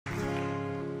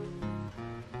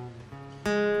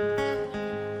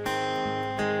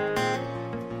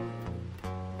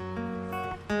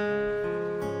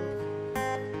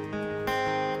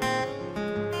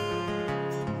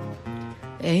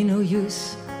Ain't no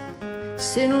use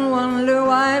sitting and wonder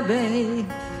why, babe,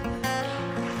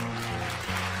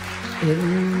 if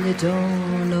you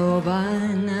don't know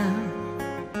by now.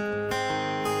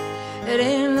 It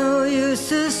ain't no use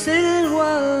to sit and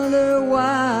wonder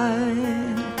why.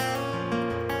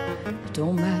 It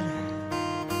don't matter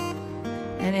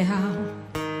anyhow.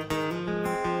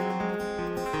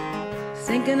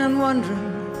 Thinking and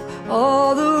wondering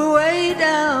all the way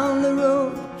down the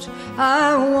road.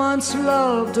 I once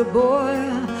loved a boy,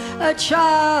 a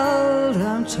child,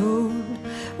 I'm told.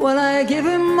 Well, I give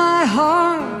him my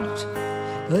heart,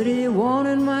 but he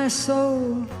wanted my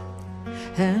soul.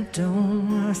 And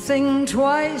don't think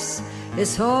twice,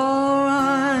 it's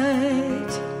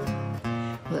alright.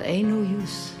 Well, ain't no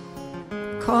use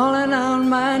calling out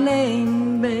my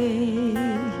name, babe,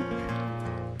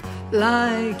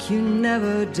 like you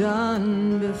never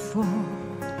done before.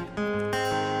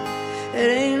 It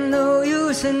ain't no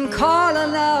use in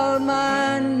calling out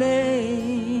my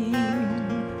name.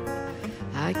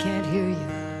 I can't hear you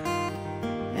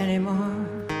anymore.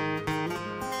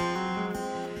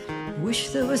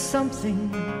 Wish there was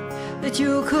something that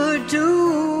you could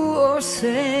do or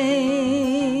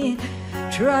say.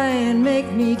 Try and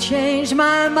make me change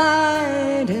my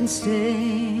mind and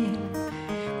stay.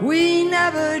 We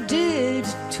never did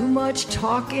too much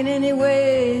talking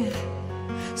anyway.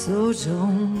 So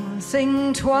don't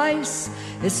think twice,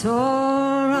 it's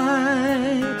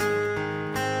alright.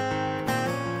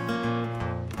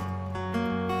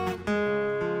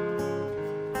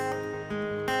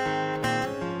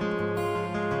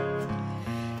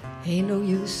 Ain't no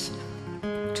use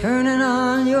turning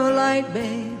on your light,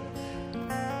 babe.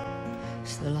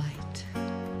 It's the light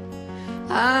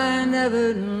I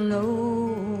never knowed.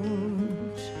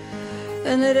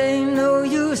 And it ain't no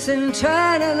use in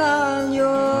turning on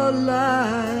your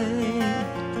light.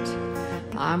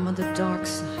 I'm on the dark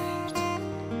side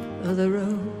of the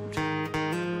road.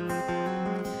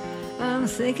 I'm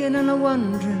thinking and I'm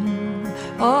wondering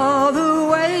all the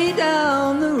way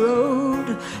down the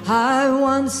road. I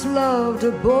once loved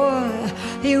a boy,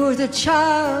 he was a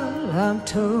child, I'm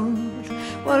told.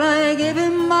 Well, I gave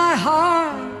him my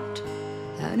heart,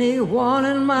 and he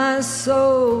wanted my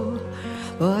soul.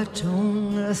 But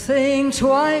don't think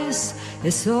twice,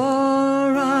 it's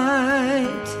alright.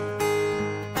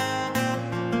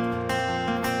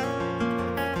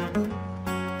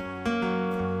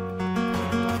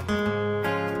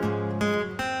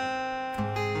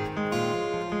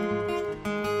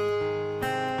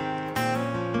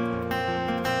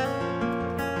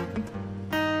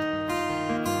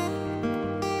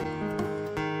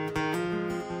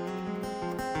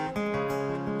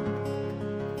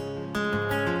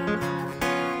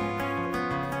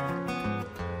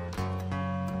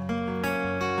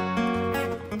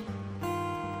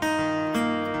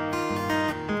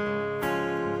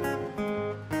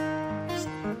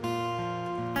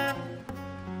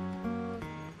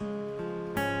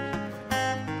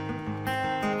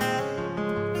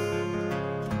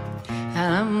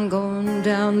 And I'm going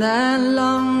down that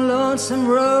long, lonesome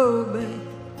road, babe,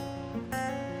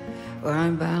 where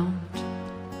I'm bound,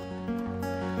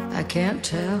 I can't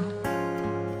tell.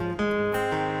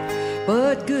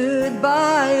 But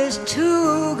goodbye is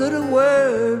too good a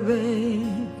word,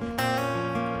 babe.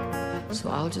 So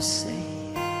I'll just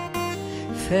say,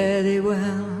 fare thee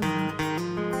well.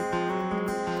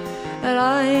 And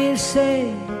I ain't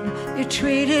saying you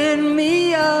treated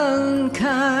me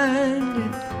unkind.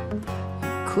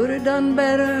 Could have done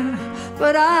better,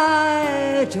 but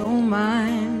I don't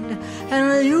mind.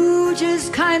 And you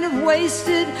just kind of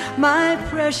wasted my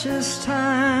precious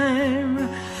time.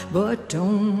 But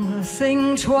don't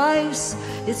think twice,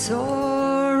 it's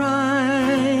alright.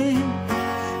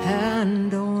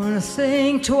 And don't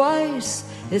think twice,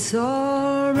 it's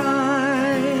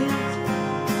alright.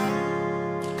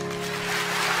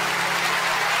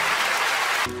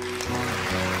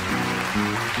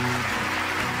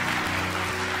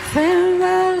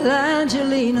 Farewell,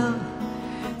 Angelina,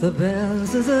 the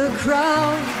bells of the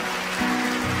crowd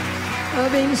are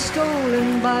being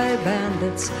stolen by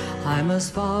bandits. I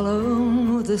must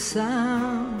follow the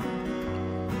sound.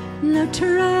 The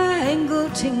triangle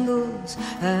tingles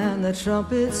and the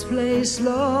trumpets play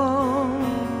slow.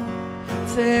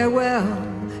 Farewell,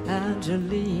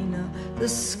 Angelina, the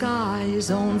sky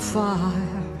is on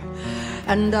fire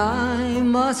and I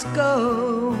must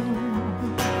go.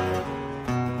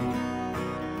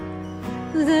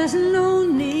 There's no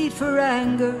need for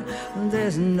anger,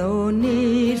 there's no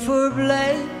need for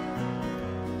blame.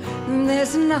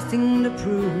 There's nothing to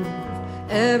prove,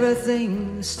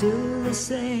 everything's still the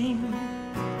same.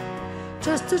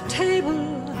 Just a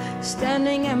table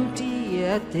standing empty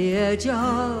at the edge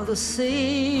of the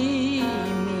sea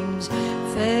means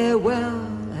farewell,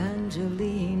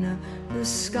 Angelina, the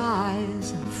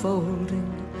sky's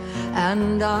unfolding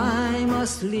and I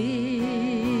must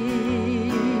leave.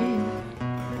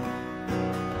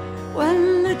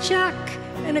 When the Jack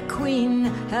and a Queen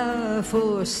have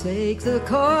forsake the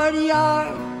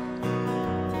courtyard,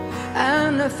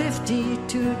 and the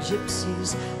 52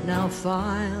 gypsies now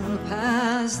file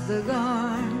past the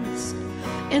guards,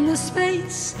 in the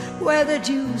space where the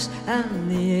Jews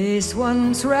and the Ace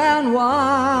once ran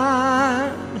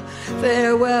wild.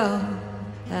 Farewell,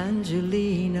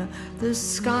 Angelina, the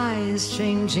sky is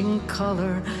changing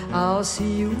color, I'll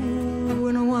see you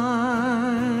in a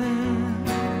while.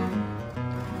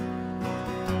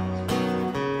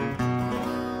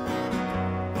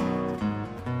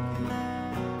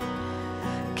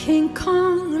 King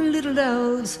Kong and little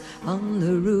elves on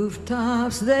the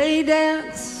rooftops, they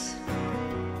dance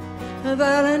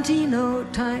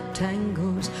Valentino-type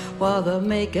tangos while the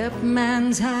makeup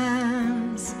man's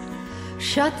hands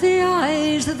shut the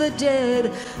eyes of the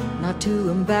dead, not to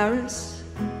embarrass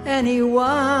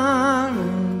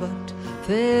anyone. But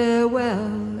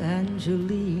farewell,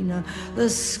 Angelina, the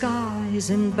sky's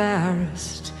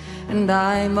embarrassed and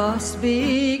I must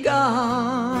be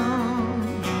gone.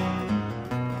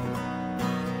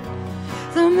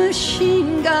 The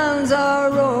machine guns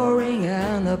are roaring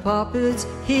and the puppets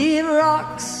heave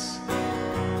rocks,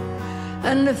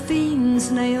 and the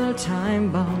fiends nail time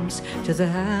bombs to the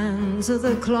hands of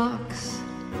the clocks.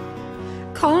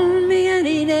 Call me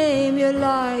any name you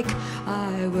like,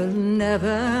 I will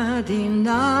never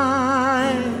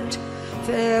deny it.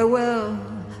 Farewell,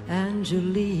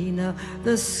 Angelina,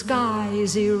 the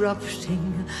sky's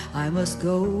erupting, I must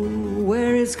go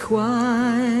where it's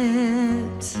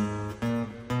quiet.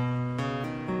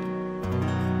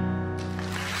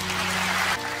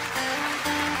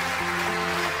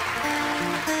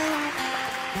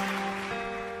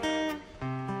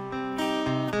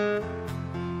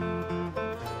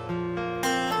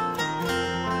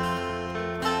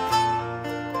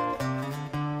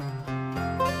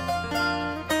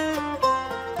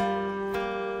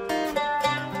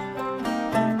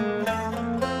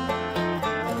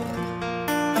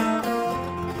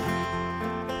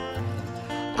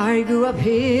 I grew up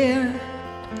here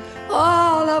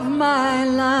all of my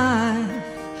life,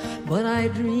 but I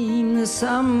dreamed that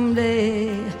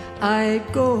someday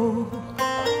I'd go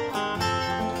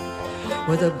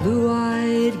where the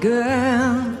blue-eyed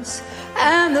girls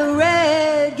and the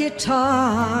red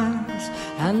guitars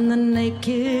and the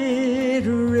naked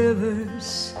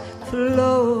rivers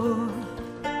flow.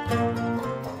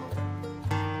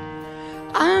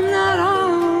 I'm not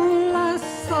all I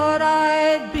thought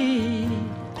I'd be,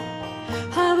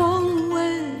 I've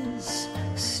always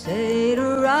stayed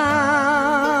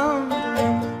around,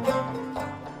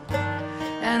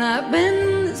 and I've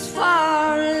been as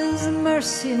far as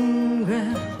Mercy and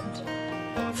Grant,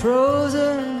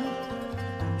 frozen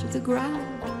to the ground.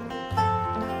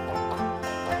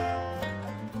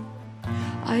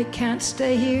 I can't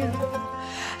stay here,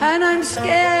 and I'm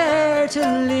scared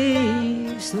to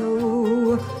leave,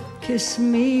 so kiss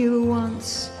me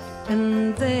once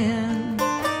and then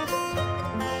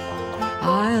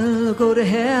I'll go to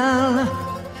hell.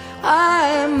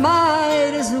 I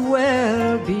might as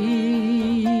well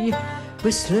be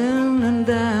whistling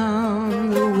down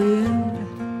the wind.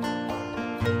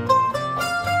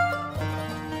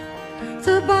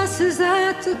 The bus is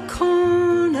at the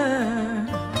corner,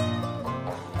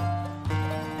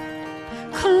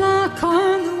 clock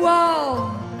on the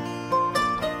wall,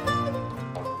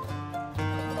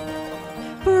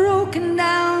 broken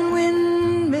down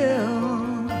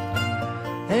windmill,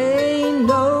 ain't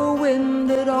no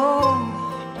wind at all.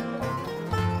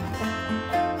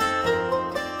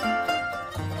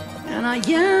 And I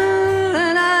yell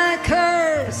and I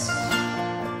curse,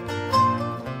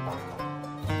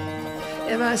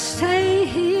 if I stay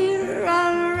here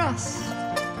I'll rust.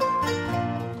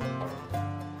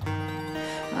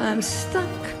 I'm stuck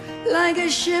like a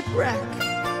shipwreck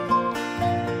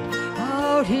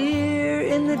out here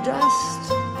in the dust.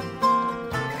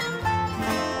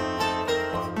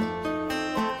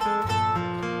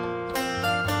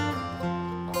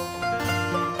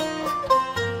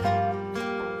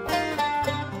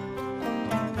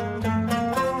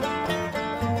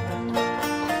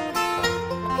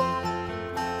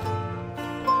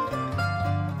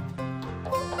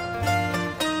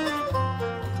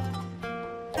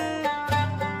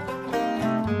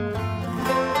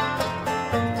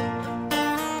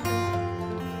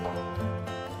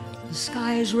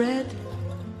 sky's red,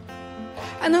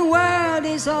 and the world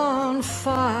is on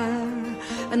fire,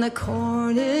 and the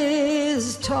corn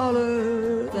is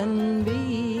taller than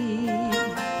me,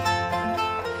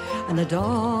 and the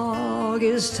dog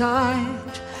is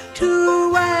tied to a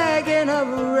wagon of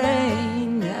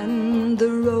rain, and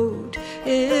the road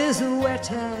is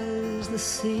wet as the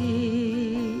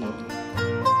sea.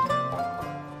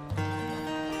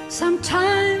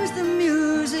 Sometimes the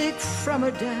music from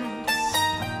a dance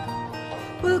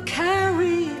will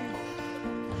carry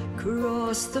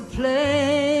across the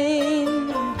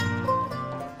plain,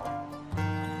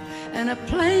 and the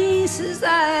places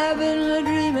I've been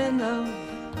dreaming of,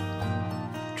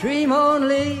 dream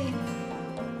only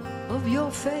of your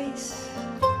face.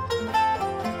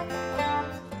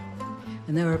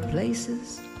 And there are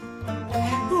places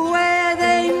where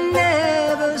they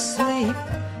never sleep,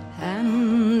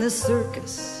 and the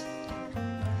circus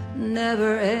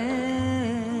never ends.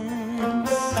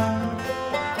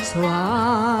 So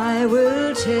I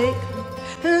will take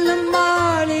the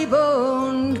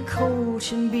marley-boned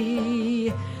coach and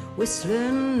be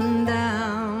whistling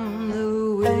down the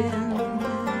wind,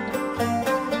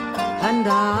 and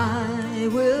I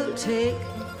will take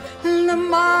the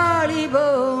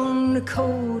marley-boned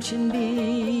coach and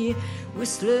be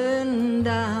whistling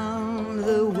down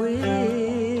the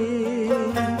wind.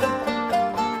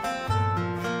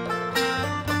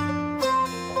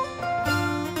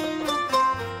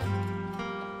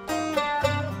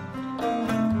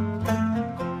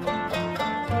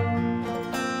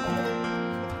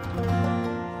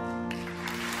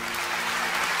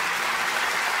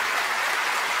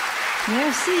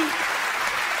 Merci.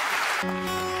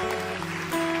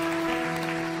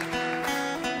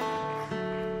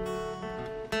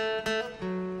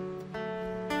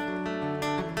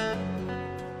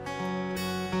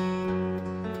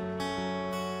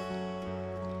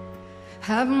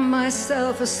 Have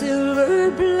myself a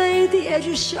silver blade, the edge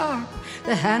is sharp,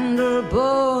 the handle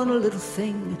bone, a little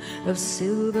thing of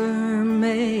silver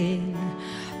made.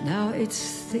 Now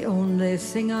it's the only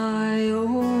thing I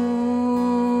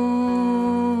own.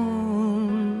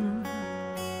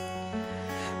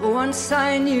 Once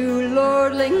I knew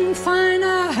Lordling Fine,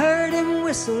 I heard him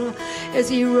whistle as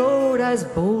he rode. I was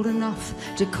bold enough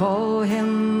to call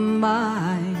him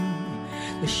mine.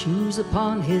 The shoes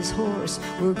upon his horse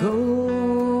were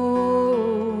gold,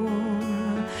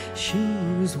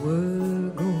 shoes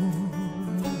were gold.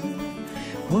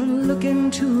 One look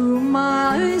into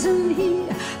my eyes and he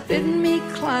bid me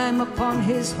climb upon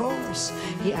his horse.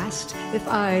 He asked if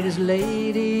I'd his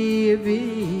lady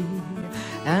be,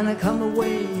 and I come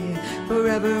away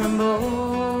forevermore.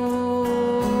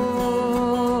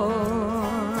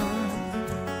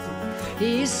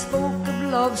 He spoke of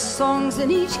love songs in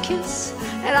each kiss,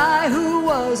 and I, who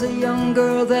was a young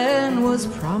girl then, was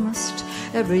promised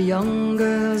every young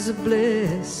girl's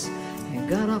bliss, and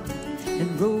got up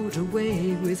and rode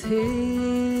away with him,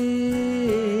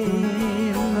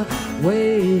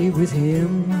 away with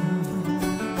him.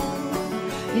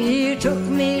 He took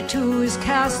me to his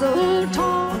castle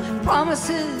tall,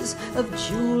 promises of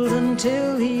jewels,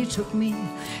 until he took me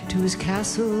to his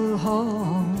castle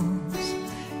halls,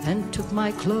 and took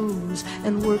my clothes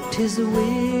and worked his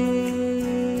will.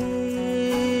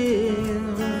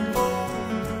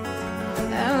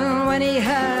 And when he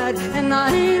had, and I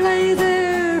lay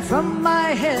there, from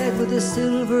my head with a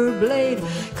silver blade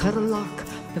cut a lock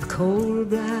of coal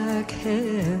black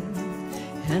hair,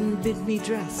 and bid me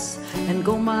dress and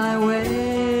go my way,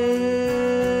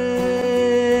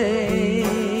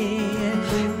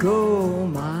 go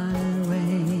my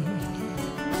way.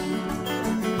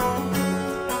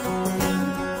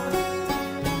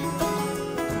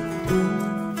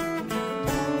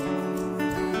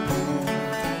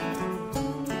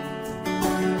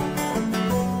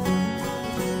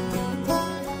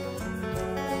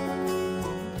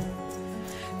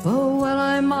 Oh, well,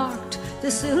 I marked the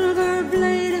silver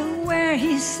blade where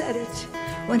he said it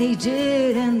when he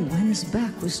did, and when his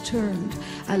back was turned,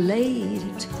 I laid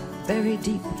it very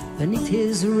deep beneath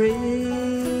his ribs.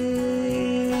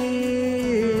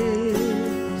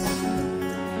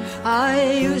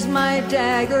 I used my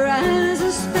dagger as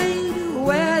a spade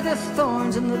where the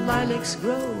thorns and the lilacs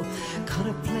grow, cut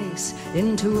a place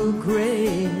into a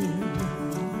grave,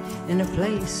 in a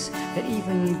place that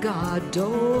even God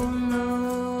don't know.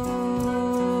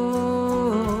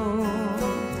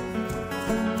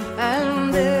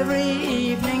 And every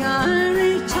evening I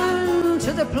return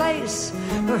to the place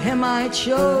for him I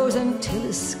chose, until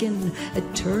his skin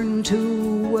had turned to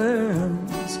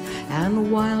worms,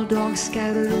 and wild dogs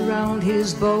scattered around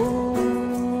his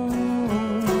bones.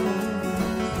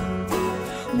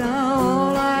 Now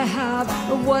all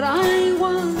what I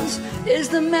was is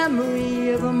the memory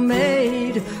of a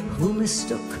maid who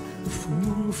mistook a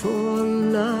fool for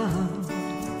love,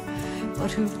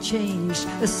 but who changed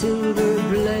a silver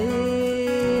blade.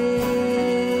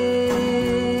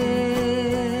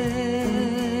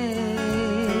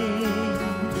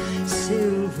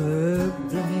 Silver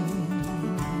blade.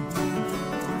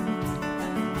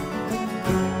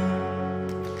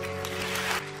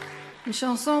 Une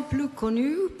chanson plus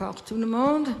connue par tout le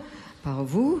monde, par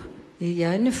vous. Il y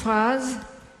a une phrase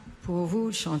pour vous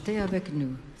de chanter avec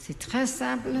nous. C'est très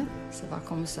simple, ça va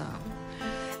comme ça.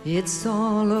 It's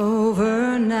all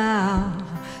over now,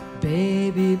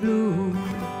 baby blue.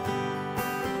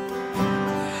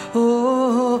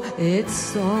 Oh,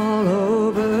 it's all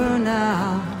over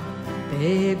now,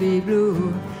 baby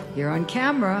blue. You're on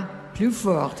camera, plus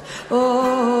forte.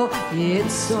 Oh,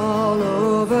 it's all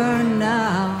over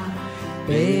now,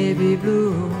 baby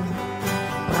blue.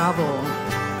 Bravo.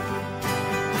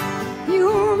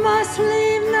 You must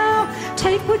leave now.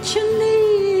 Take what you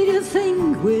need, you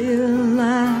think will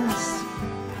last.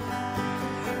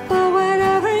 But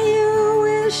whatever you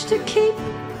wish to keep,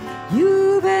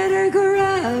 you better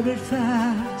grab it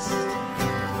fast.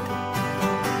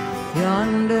 He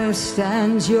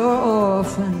understands your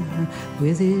orphan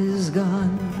with his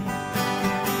gun,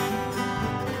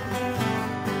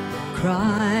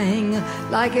 crying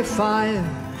like a fire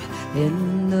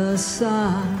in the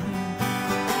sun.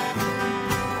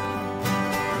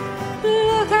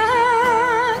 Look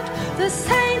out, the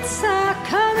saints are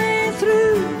coming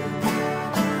through,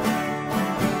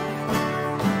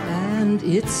 and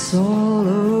it's all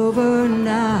over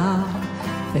now,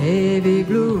 baby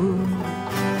blue.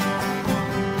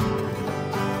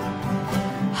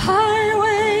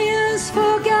 Highway is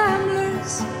for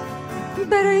gamblers,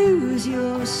 better use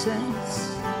your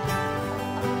sense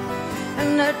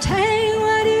and take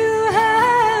what you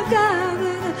have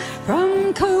gathered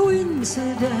from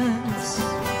coincidence.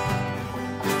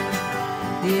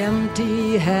 The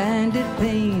empty-handed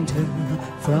painter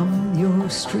from your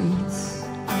streets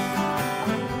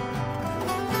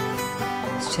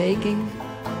is taking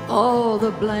all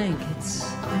the blankets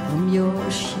from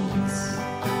your sheets.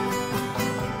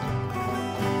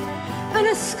 And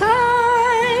the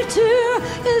sky too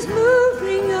is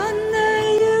moving under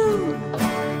you,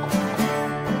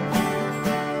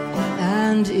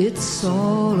 and it's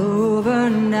all over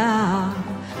now,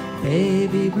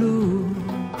 baby blue.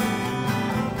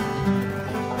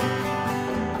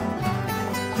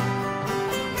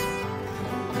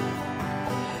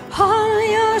 All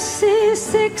your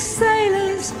seasick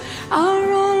sailors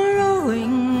are all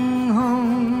rowing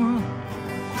home,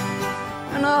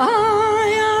 and all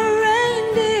your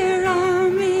reindeer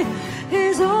army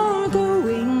is all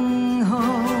going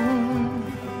home,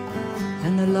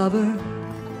 and the lover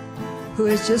who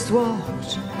has just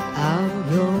walked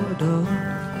out your door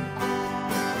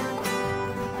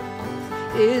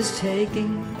is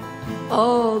taking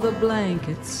all the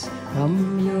blankets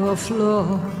from your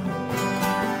floor.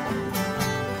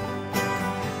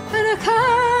 And a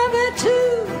carpet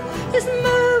too is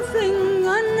moving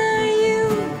under you,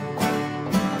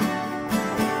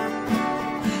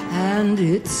 and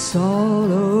it's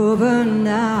all over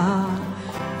now,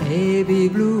 baby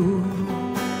blue.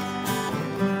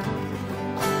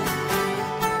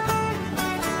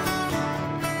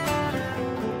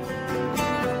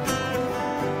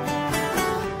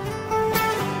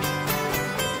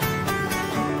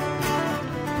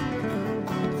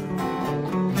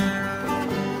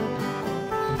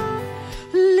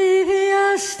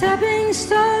 Stepping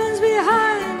stones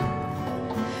behind,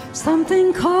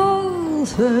 something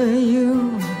calls for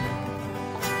you,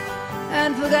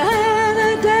 and forget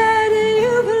the daddy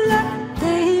you've left,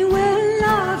 they will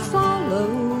not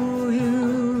follow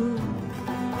you.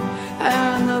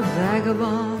 And the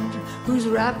vagabond who's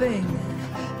rapping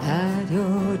at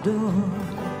your door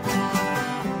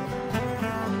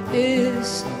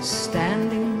is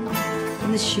standing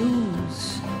in the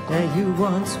shoes that you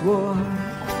once wore.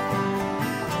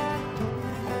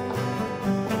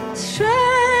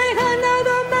 Strike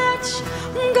another match,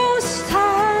 go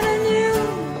start anew,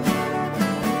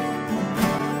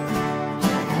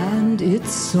 and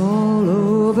it's all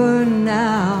over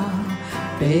now,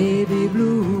 baby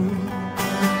blue.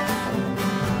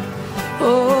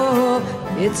 Oh,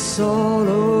 it's all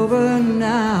over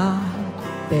now,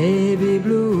 baby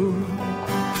blue.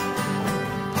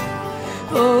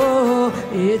 Oh,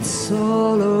 it's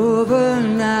all over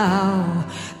now,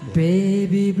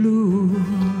 baby blue.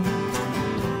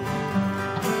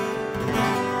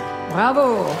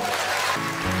 Bravo!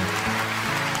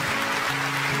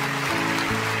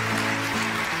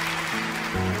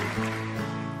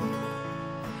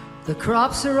 The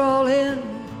crops are all in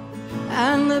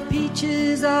and the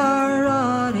peaches are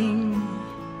rotting.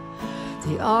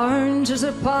 The oranges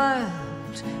are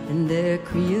piled in their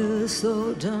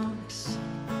creosote dumps.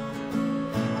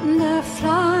 They're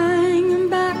flying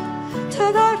back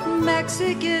to that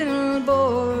Mexican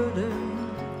border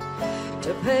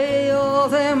to pay all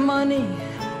their money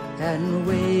and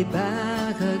way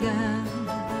back again.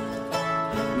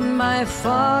 My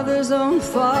father's own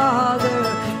father,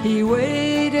 he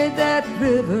waded that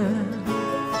river.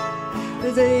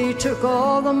 They took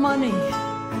all the money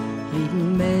he'd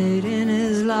made in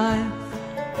his life.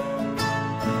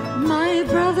 My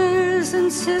brothers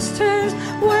and sisters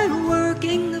went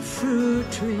working the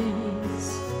fruit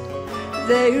trees.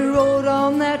 They rode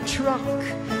on that truck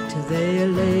till they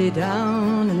lay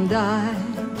down and died.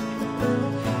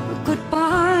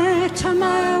 Goodbye to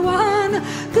my one,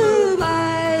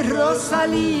 goodbye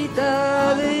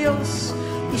Rosalita, adiós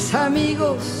mis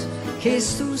amigos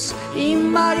Jesús y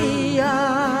María.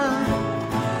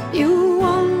 You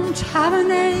won't have a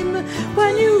name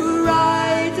when you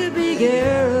ride the big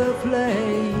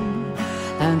airplane,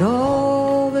 and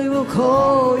all they will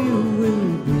call you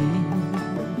will be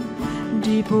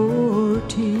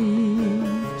deportees.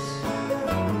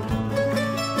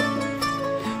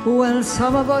 Well,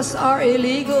 some of us are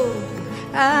illegal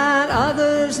and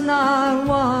others not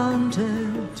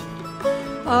wanted.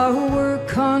 Our work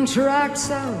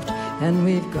contract's out and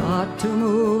we've got to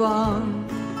move on.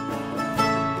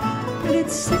 And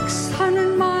it's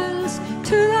 600 miles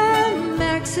to the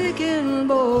Mexican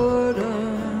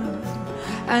border,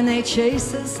 and they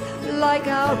chase us like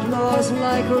outlaws,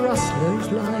 like rustlers,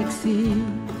 like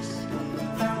thieves.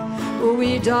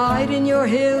 We died in your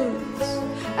hills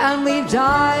and we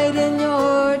died in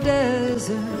your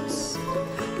deserts.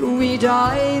 We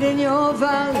died in your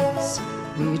valleys,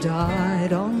 we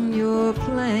died on your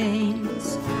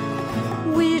plains.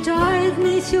 We died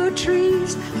neath your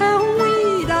trees and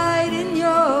we died in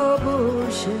your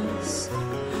bushes.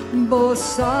 Both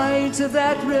sides of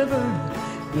that river,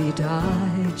 we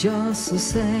died just the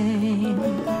same.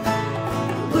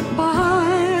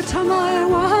 Goodbye to my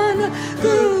one,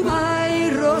 goodbye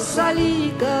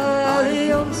Rosalita,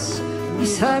 adiós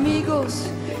mis amigos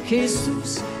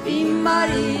Jesús y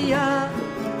María.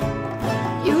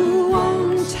 You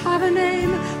won't have a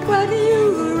name when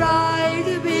you ride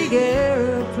a big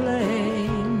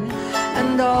airplane,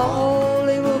 and all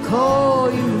they will call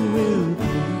you will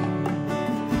be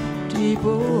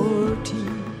deportees.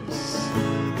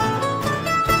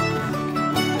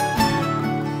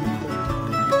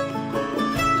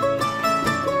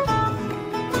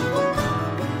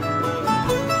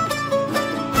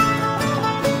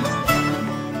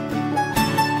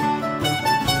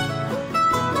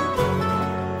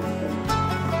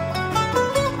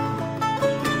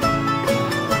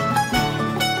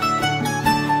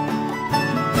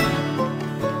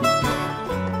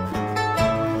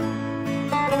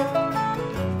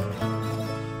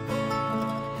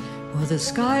 The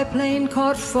sky plane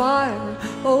caught fire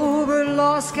over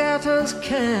Los Gatos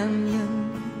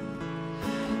Canyon.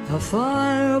 A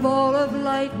fireball of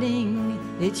lightning,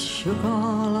 it shook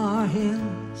all our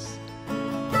hills.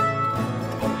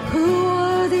 Who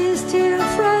are these dear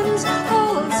friends,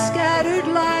 all scattered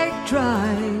like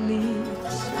dry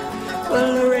leaves?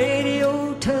 Well, the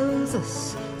radio tells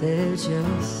us they're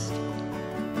just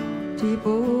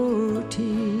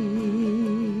deportees.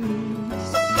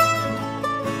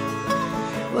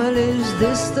 Well, is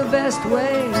this the best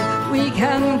way we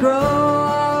can grow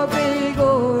our big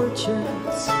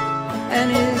orchards?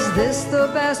 And is this the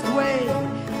best way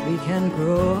we can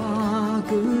grow our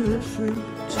good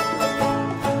fruit?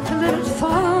 To let it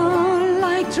fall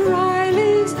like dry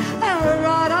leaves and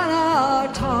rot on our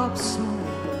topsoil,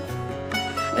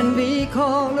 and be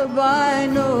called by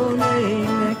no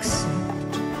name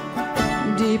except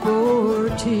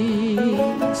deportees.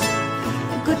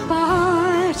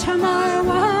 Goodbye to my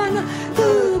one,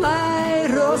 goodbye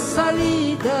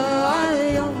Rosalita,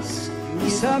 adiós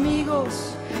mis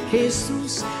amigos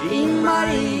Jesús y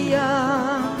María.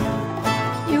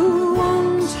 You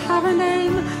won't have a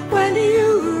name when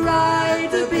you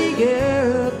ride the big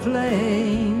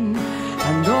airplane,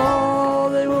 and all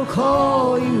they will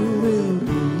call you will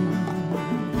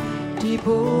be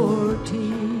deportees,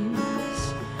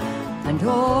 and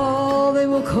all they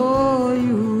will call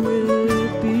you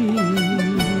will be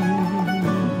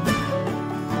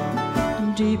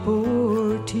deportees.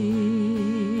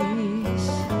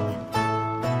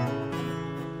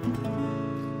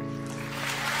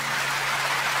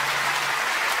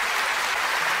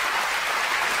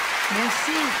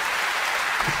 Merci.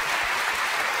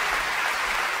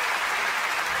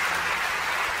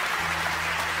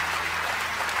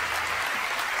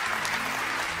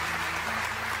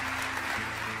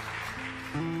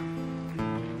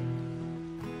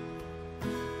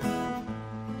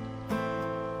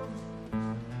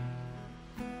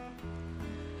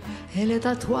 Elle est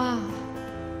à toi,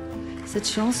 cette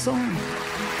chanson.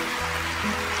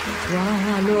 Toi,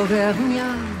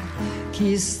 l'Auvergnat,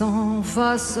 qui sans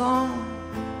façon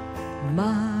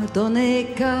m'a donné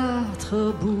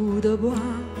 4 bouts de bois.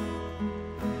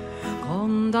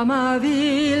 Quand dans ma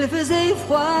ville faisait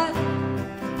froid,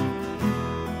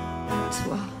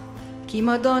 toi qui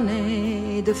m'as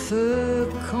donné de feu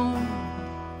con,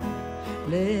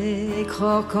 les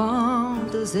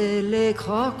croquantes et les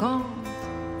croquants,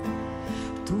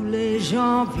 tous les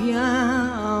gens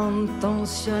bien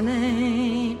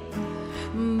intentionnés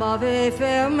m'avaient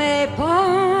fermé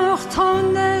porte au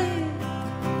nez.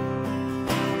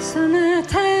 Ce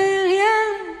n'était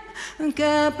rien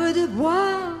qu'un peu de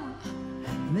bois,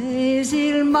 mais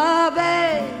il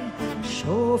m'avait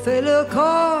chauffé le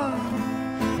corps,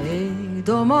 et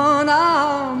dans mon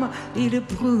âme il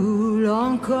brûle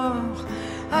encore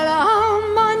à la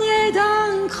manière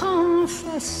d'un grand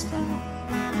festin.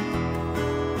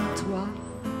 Toi,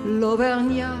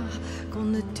 l'Auvergnat,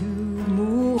 quand tu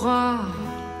mourras,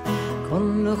 quand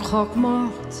le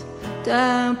croque-morte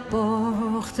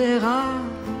t'importera,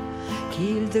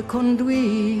 qu'il te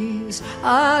conduise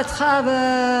à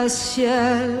travers le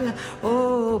ciel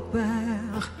au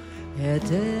Père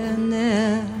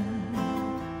éternel.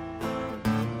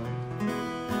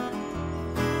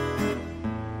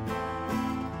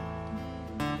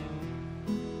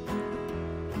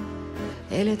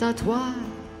 Elle est à toi,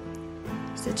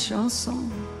 cette chanson.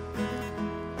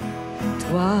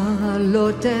 Toi,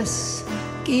 l'hôtesse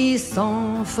qui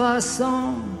sans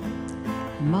façon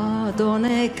m'a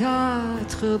donné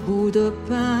 4 bouts de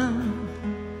pain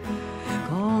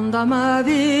quand dans ma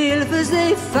ville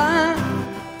faisait faim.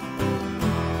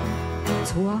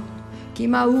 Toi qui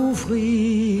m'as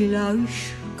ouvert la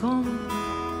huche quand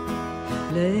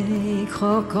les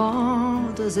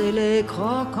croquantes et les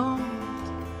croquants,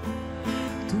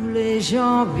 tous les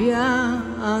gens bien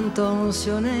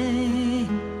intentionnés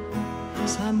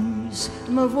s'amusent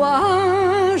de me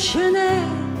voir gêner.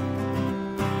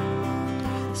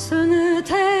 Ce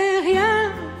n'était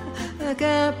rien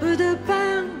qu'un peu de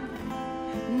pain,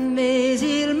 mais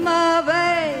il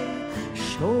m'avait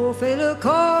chauffé le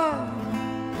corps,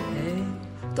 et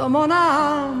dans mon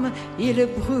âme il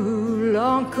brûle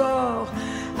encore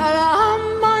à la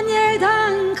manière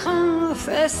d'un grand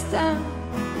festin.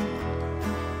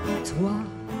 Toi,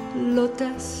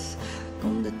 l'hôtesse,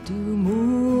 quand tu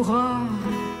mourras,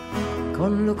 quand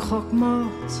le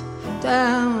croque-morte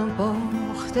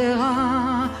t'importera,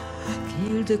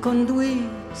 qu'il te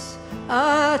conduise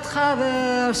à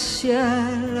travers le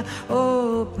ciel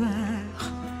au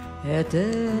Père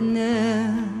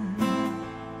éternel.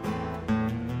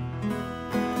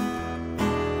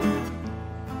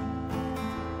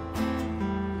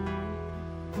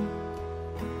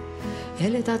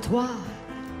 Elle est à toi,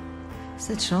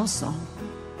 cette chanson.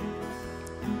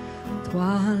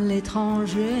 Toi,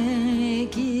 l'étranger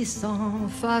qui sans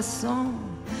façon,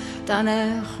 d'un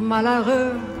air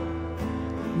malheureux,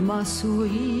 m'a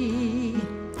souri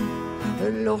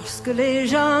lorsque les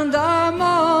gendarmes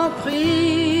ont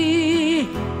pris.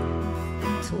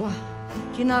 Toi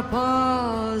qui n'as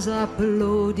pas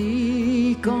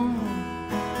applaudi quand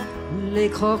les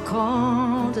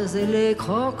croquantes et les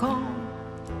croquants,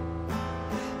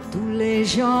 tous les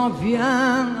gens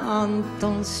bien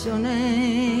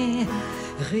intentionnés,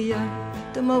 rien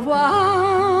de me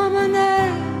voir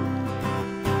mener.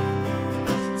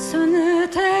 Ce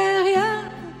n'était rien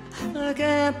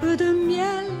qu'un peu de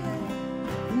miel,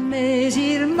 mais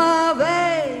il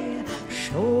m'avait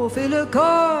chauffé le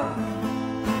corps,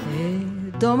 et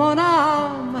dans mon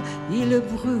âme il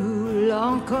brûle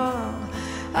encore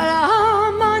à la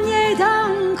manière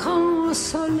d'un grand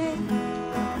soleil.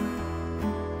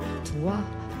 Toi,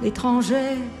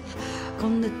 l'étranger,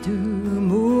 quand tu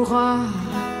mourras,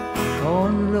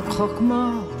 quand le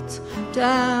croque-morte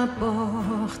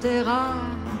t'importera,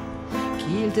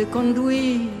 qu'il te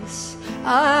conduise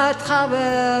à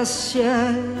travers le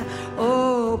ciel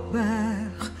au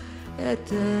Père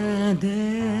éternel.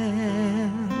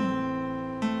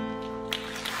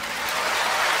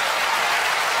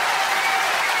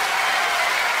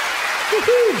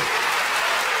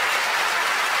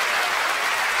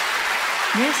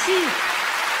 Merci.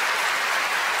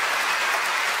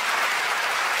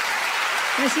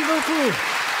 Merci beaucoup.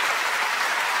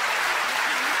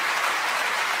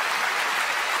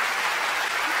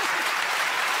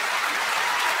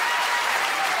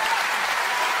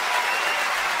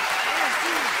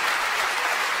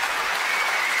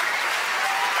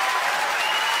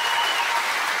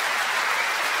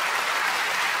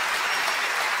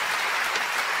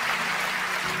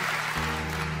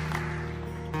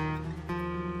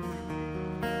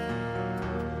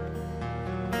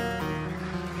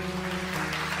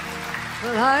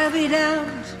 Well, I'll be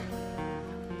damned.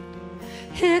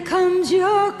 Here comes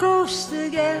your ghost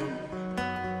again.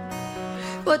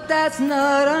 But that's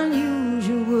not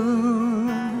unusual.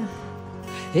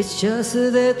 It's just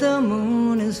that the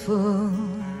moon is full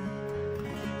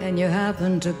and you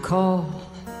happen to call.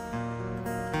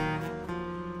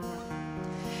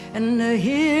 And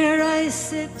here I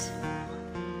sit,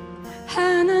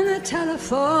 hand on the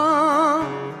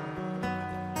telephone,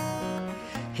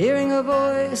 hearing a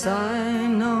voice I've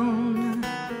known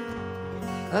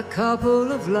a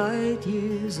couple of light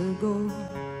years ago,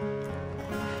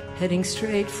 heading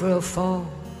straight for a fall.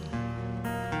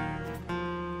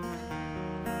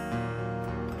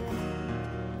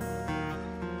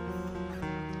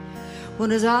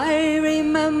 When as I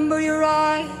remember your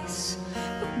eyes,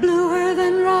 bluer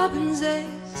than robin's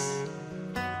eggs,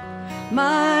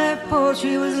 my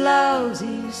poetry was lousy,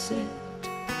 you said.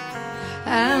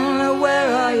 And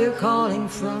where are you calling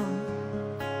from?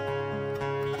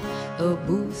 A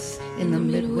booth in the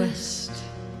Midwest.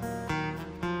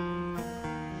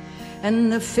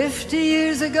 And 50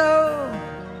 years ago,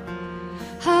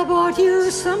 I bought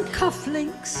you some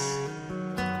cufflinks,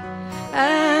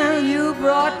 and you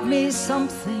brought me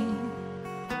something.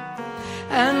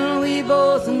 And we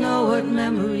both know what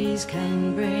memories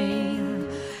can bring.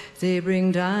 They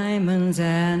bring diamonds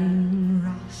and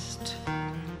rust.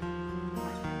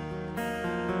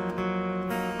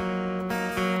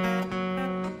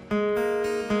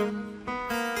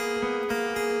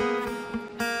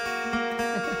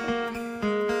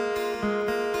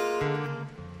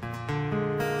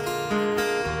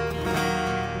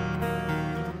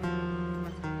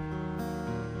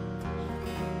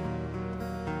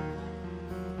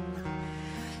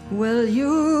 Well,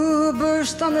 you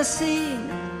burst on the scene,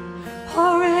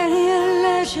 already a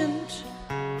legend,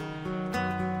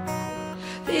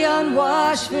 the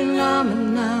unwashed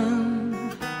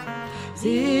phenomenon,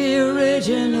 the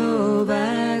original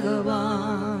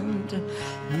vagabond.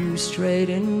 You strayed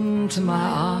into my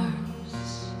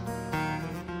arms,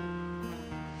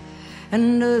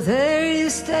 and there you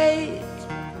stayed,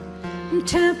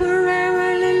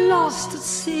 temporarily lost at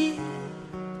sea.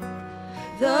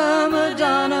 The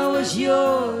Madonna was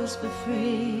yours but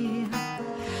free.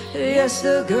 Yes,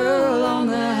 the girl on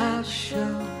the half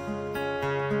shell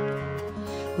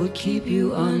would keep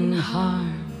you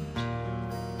unharmed.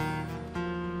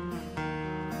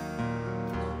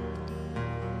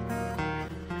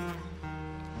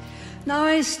 Now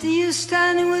I see you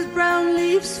standing with brown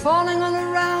leaves falling all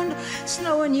around,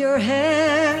 snow in your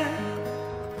hair.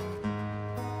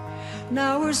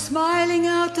 Now we're smiling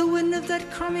out the window of that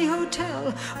crummy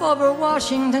hotel over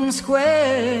Washington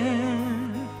Square.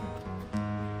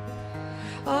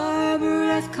 Our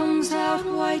breath comes out,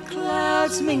 white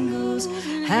clouds mingles,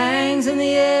 hangs in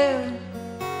the air.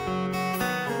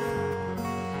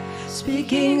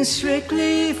 Speaking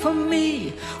strictly for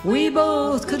me, we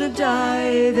both could have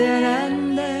died then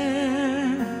and there.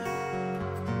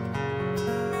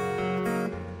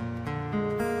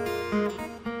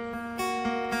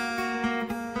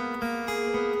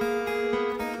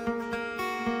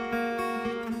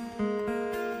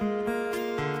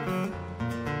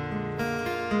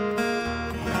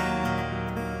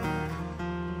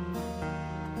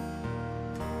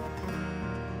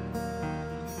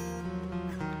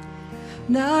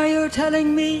 Now you're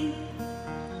telling me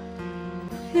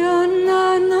you're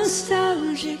not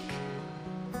nostalgic.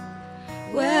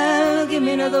 Well, give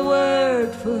me another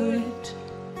word for it.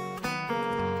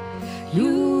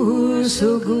 You're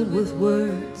so good with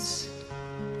words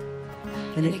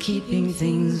and at keeping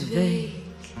things vague.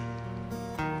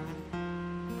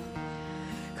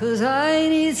 'Cause I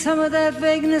need some of that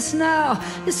vagueness now.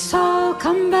 It's all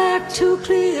come back too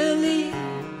clearly.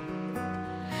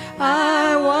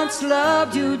 I once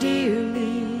loved you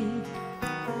dearly,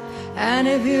 and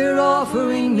if you're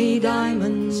offering me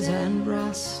diamonds and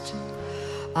rust,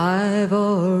 I've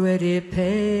already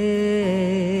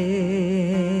paid.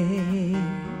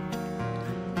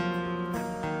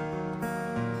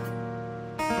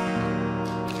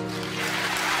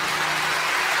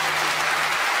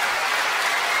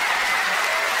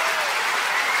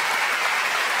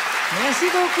 Merci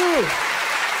beaucoup.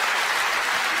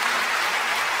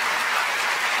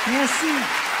 Merci.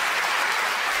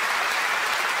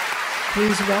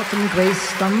 Please welcome Grace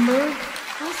Thunberg.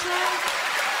 Bonsoir.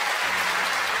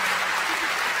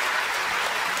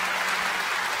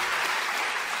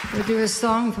 We'll do a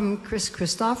song from Chris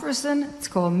Christopherson. It's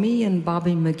called Me and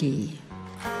Bobby McGee.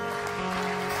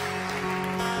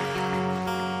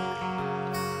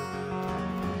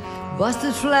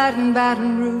 Busted flat in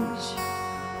Baton Rouge,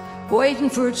 waiting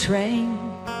for a train.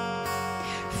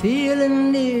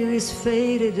 feeling near as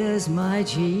faded as my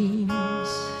jeans.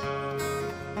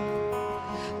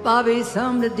 Bobby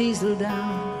thumbed a diesel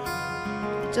down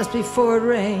just before it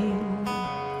rained,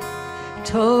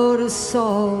 towed us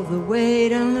all the way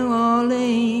to New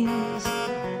Orleans.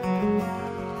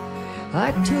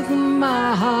 I took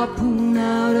my harpoon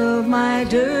out of my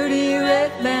dirty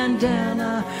red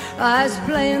bandana. I was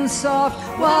playing soft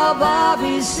while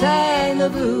Bobby sang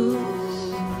the blues.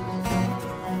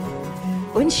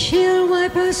 Windshield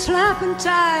wiper slapping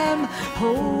time,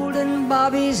 holding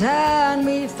Bobby's hand,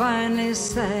 we finally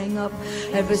sang up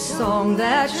every song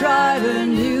that driver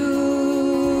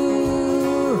knew.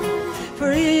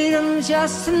 Freedom's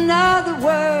just another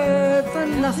word for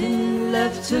nothing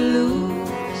left to lose.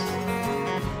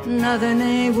 Nothing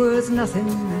ain't worth nothing,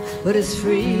 but it's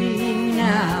free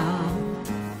now.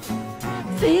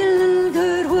 Feeling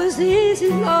good was easy,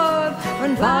 Lord,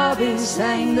 when Bobby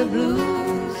sang the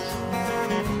blues.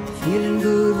 Feeling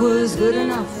good was good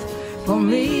enough for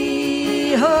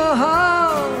me, ho ho.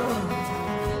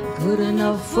 Good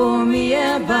enough for me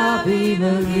and Bobby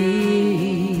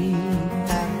McGee.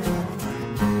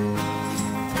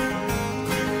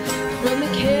 From the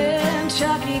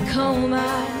Kentucky coal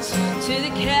mines to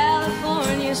the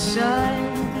California sun,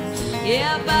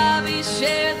 yeah, Bobby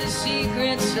shared the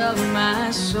secrets of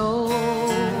my soul.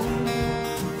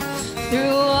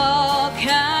 Through all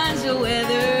kinds of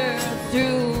weather,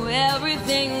 through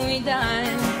everything we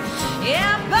done,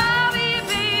 yeah, Bobby,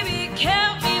 baby,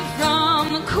 kept me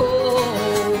from the cold.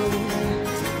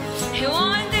 And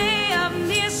one day up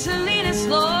near Salinas,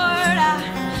 Lord,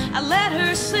 I let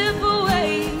her slip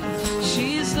away.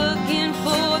 She's looking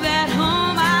for that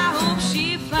home, I hope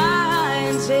she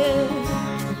finds it.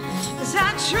 'Cause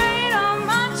I trade all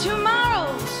my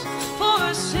tomorrows for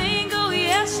a single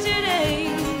yesterday,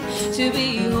 to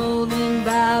be holding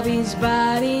Bobby's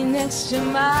body next to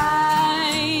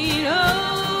mine.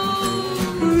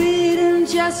 Oh, reading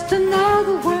just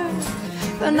another word,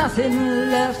 but nothing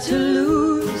left to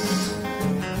lose.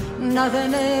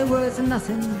 Nothing ain't worth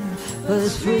nothing, but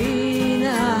it's free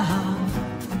now.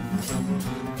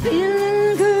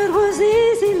 Feeling good was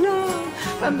easy, Lord,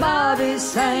 when Bobby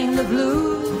sang the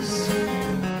blues.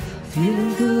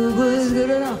 Feeling good was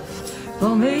good enough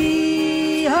for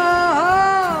me, oh, oh.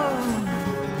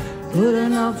 Good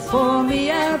enough for me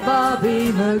and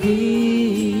Bobby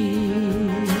McGee.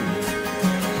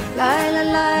 La la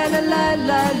la la la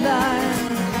la la,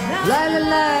 la la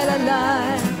la la la,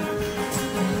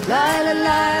 la la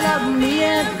la la, me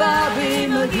and Bobby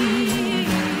McGee.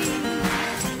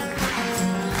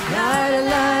 La la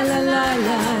la la la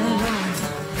la,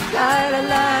 la la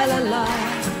la la la,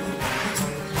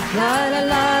 la la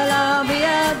la la, me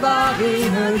and Bobby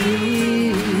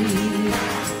McGee.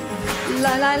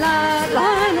 La la la la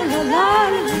la la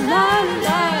la la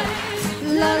la,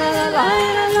 la la la la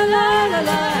la la la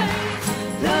la,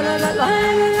 la la la la la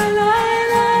la la la,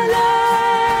 la la la.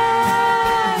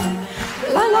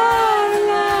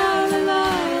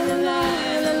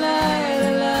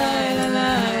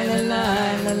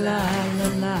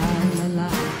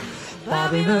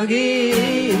 Bobby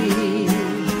McGee.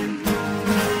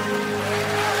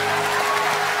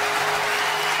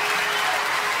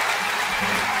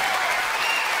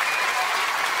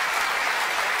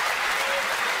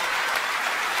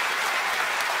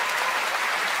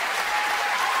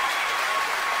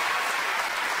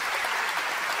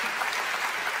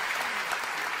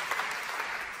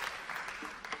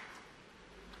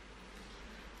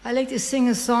 I'd like to sing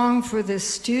a song for the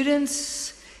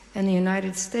students in the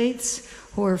United States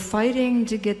who are fighting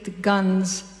to get the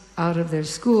guns out of their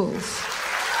schools.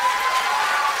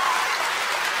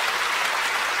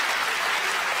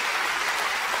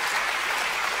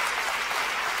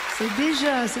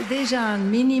 C'est déjà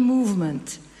un mini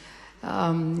movement.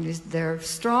 They're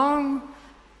strong,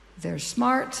 they're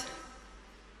smart,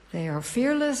 they are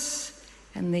fearless,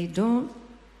 and they don't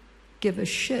give a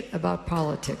shit about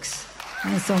politics.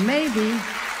 And so maybe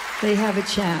they have a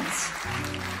chance.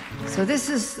 So this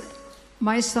is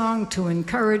my song to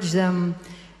encourage them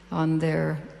on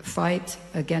their fight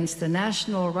against the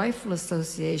National Rifle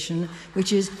Association,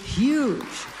 which is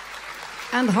huge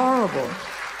and horrible.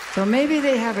 So maybe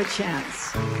they have a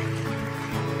chance.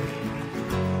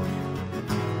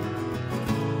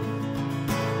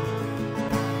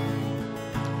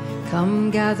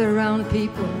 Come gather round,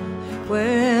 people,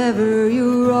 wherever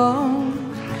you roam,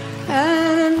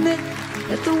 and admit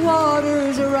that the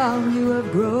waters around you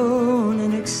have grown,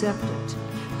 and accept it,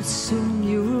 but soon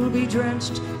you will be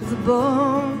drenched to the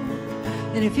bone.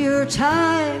 And if your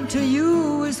time to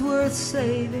you is worth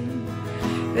saving,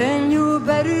 then you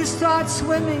better start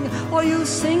swimming or you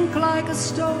sink like a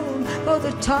stone. For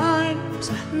the times,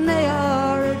 they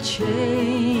are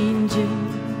a-changing.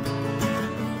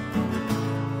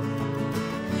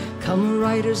 Come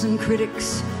writers and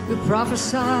critics who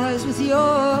prophesize with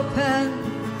your pen,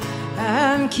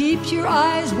 and keep your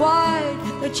eyes wide,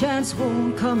 the chance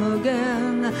won't come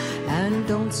again. And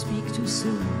don't speak too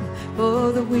soon,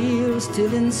 for the wheel's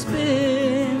still in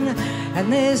spin,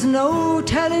 and there's no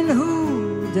telling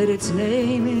who that it's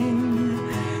naming.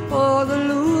 For the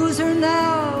loser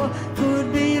now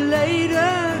could be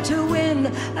later to win,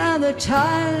 and the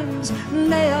times,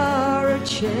 they are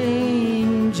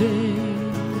a-changing.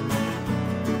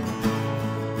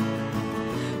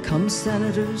 Come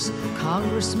senators,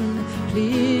 congressmen,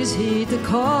 please heed the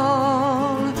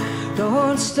call.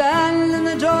 Don't stand in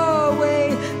the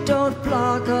doorway, don't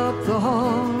block up the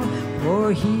hall.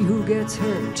 For he who gets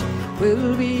hurt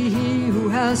will be he who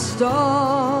has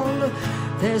stalled.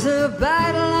 There's a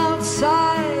battle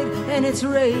outside and it's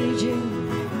raging.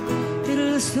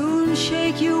 It'll soon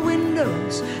shake your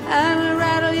windows and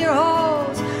rattle your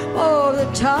halls. Oh,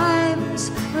 the times,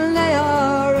 they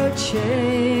are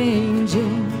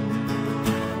a-changing.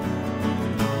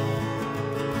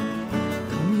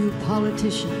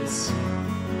 Politicians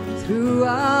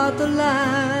throughout the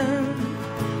land,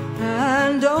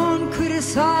 and don't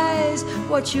criticize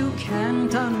what you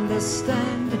can't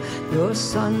understand. Your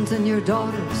sons and your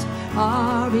daughters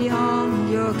are beyond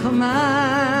your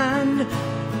command.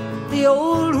 The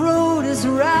old road is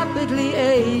rapidly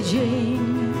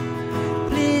aging.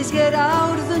 Please get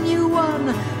out of the new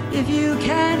one if you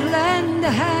can't lend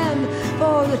a hand.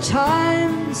 For the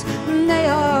times, they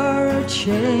are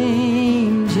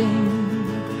a-changing.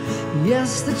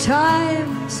 Yes, the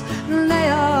times, they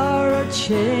are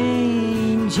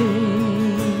a-changing.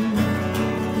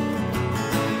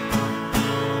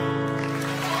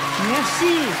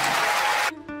 Merci.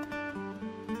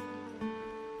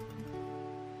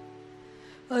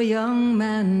 A young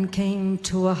man came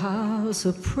to a house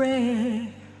of prayer.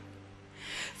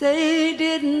 They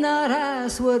did not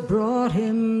ask what brought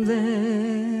him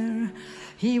there.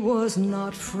 He was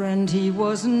not friend, he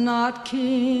was not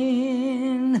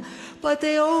kin, but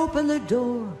they opened the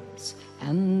doors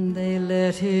and they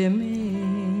let him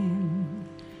in.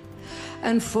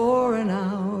 And for an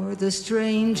hour the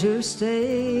stranger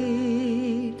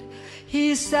stayed.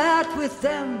 He sat with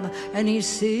them and he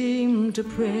seemed to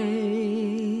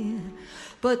pray.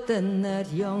 But then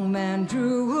that young man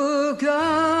drew a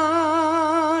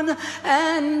gun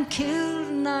and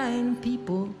killed 9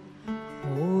 people,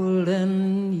 old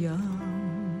and young.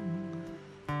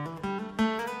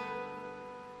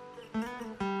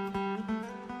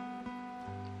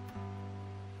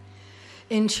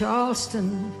 In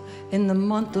Charleston, in the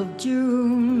month of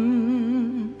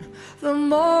June, the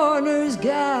mourners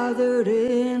gathered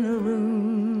in a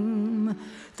room.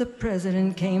 The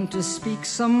president came to speak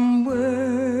some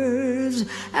words,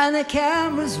 and the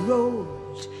cameras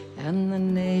rolled, and the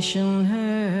nation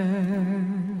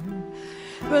heard.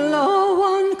 But no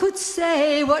one could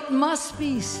say what must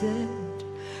be said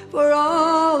for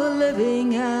all the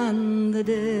living and the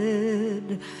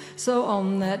dead. So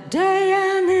on that day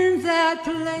and in that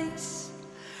place,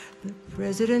 the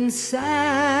president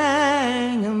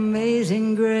sang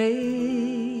Amazing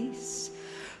Grace.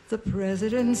 The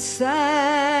president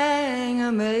sang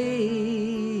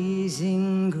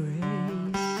Amazing Grace.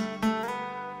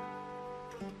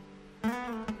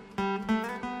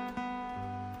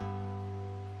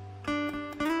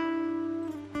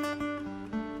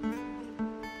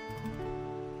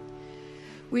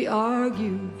 We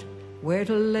argued where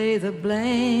to lay the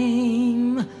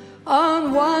blame,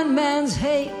 on one man's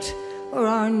hate or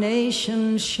our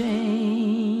nation's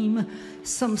shame.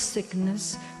 Some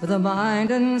sickness with the mind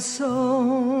and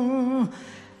soul,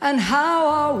 and how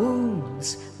our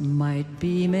wounds might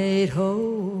be made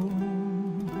whole.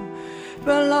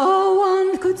 But no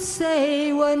one could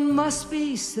say what must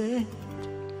be said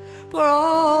for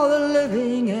all the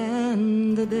living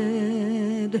and the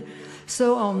dead.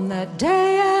 So on that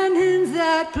day and in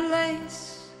that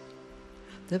place,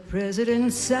 the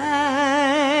president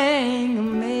sang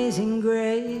Amazing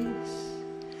Grace.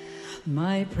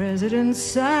 My president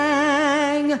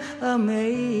sang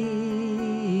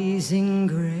Amazing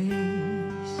Grace.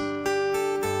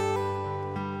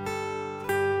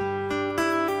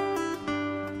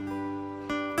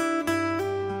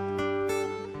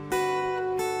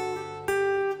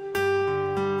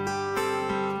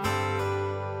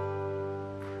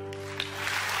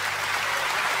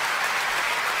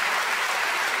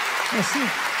 Merci.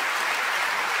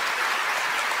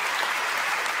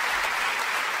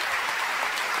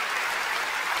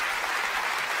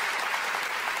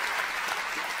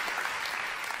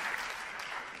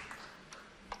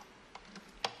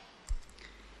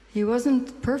 He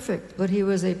wasn't perfect, but he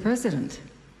was a president.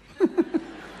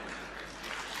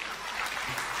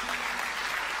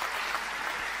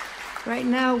 Right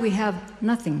now we have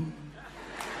nothing.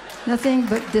 Nothing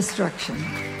but destruction.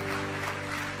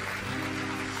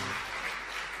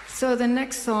 So the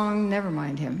next song, never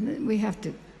mind him. We have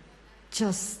to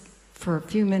just, for a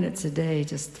few minutes a day,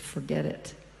 just forget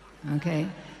it, okay?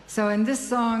 So, and this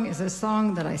song is a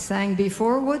song that I sang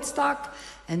before Woodstock,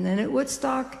 and then at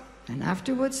Woodstock, and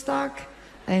after Woodstock,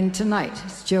 and tonight,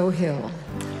 it's Joe Hill.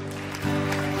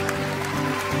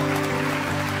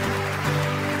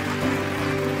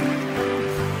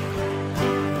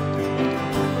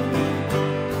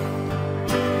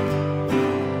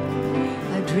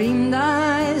 Dreamed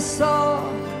I saw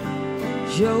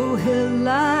Joe Hill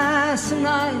last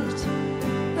night,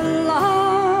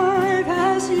 alive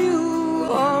as you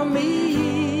or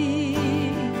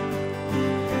me.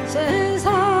 Says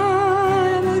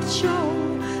I'm a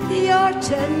Joe, you're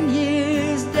 10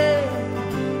 years dead.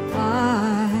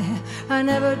 I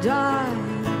never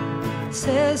died,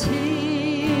 says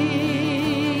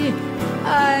he.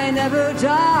 I never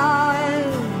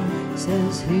died,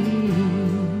 says he.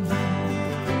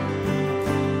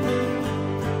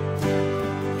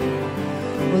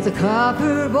 Well, the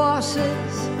copper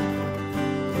bosses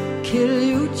kill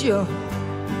you, Joe.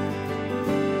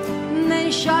 And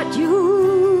they shot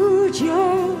you,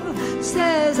 Joe,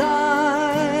 says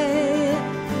I.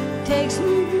 Takes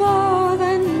more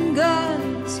than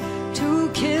guns to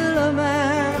kill a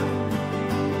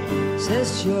man,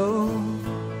 says Joe.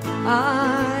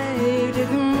 I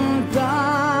didn't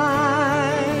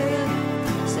die,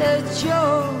 says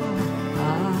Joe.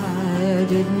 I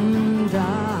didn't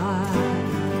die.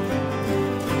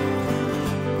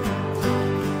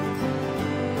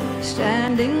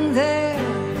 Standing there,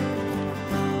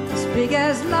 as big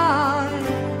as life,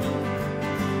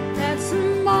 and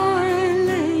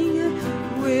smiling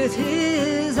with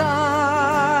his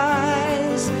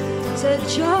eyes, said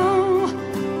Joe,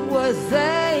 what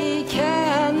they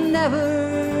can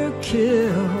never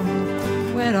kill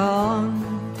went on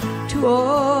to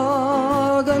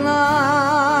organize,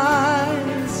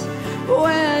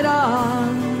 went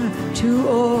on to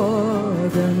organize.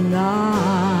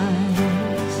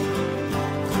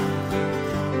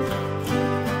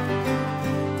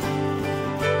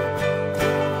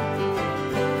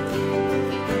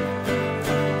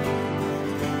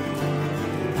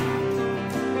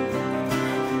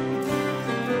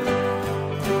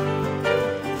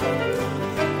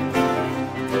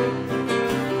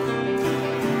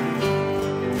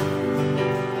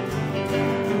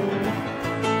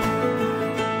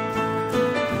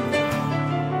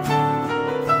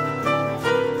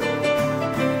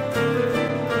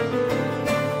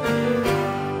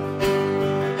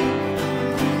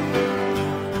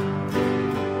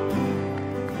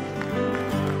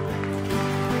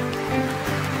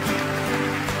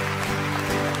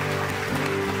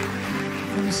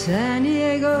 San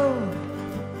Diego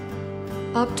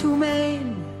up to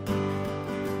Maine,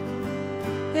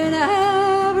 in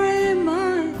every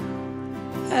mine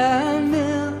and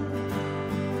mill,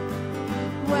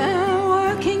 where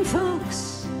working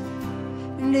folks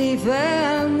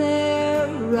defend their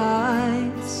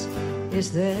rights,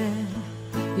 is there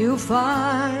you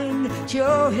find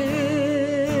Joe Hill,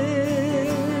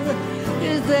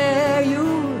 is there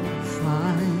you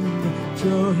find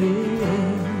Joe Hill.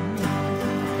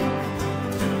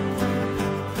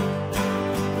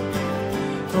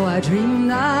 Oh, I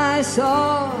dreamed I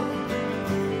saw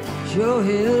Joe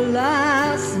Hill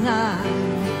last night,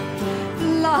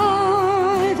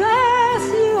 live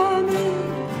as you or me.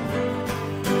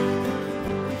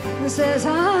 It says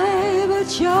I'm a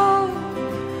Joe,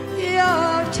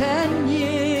 you're 10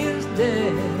 years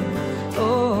dead.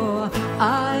 Oh,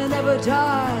 I never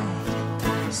died,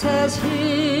 says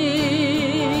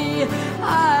he.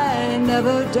 I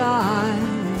never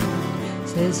died,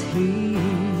 says he.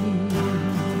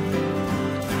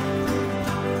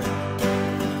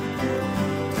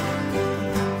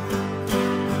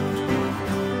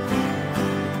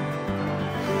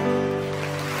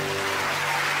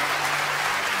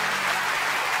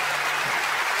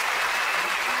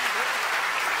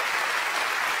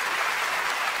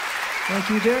 Thank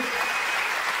you, Dirk.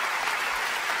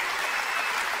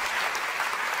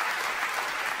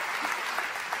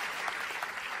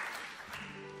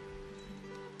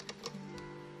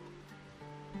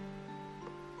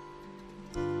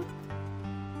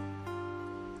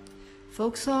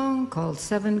 Folk song called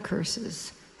Seven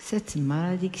Curses. C'est une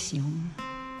malédiction.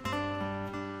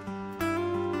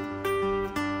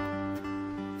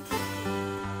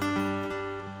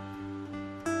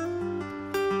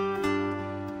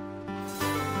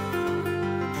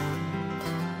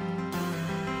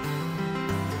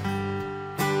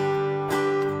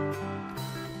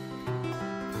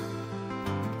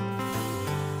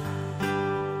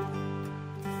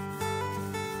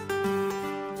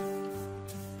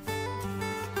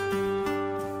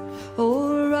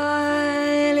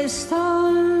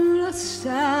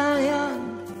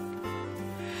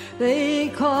 They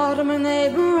caught him and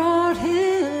they brought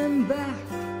him back,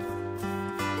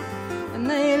 and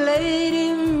they laid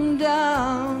him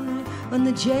down on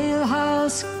the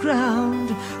jailhouse ground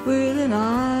with an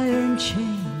iron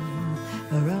chain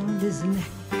around his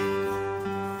neck.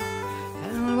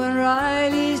 And when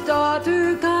Riley's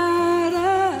daughter got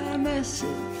a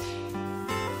message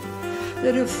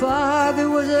that her father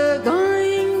was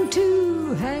going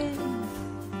to hang,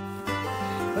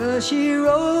 well, she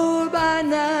rode by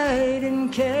night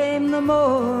and came the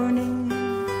morning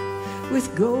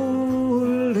with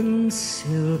gold and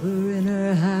silver in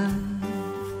her hand.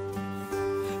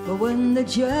 But when the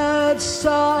judge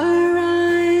saw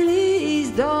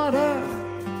Riley's daughter,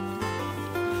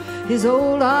 his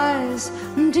old eyes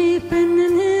deepened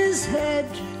in his head.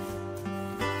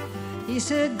 He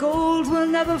said, "Gold will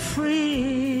never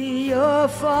free your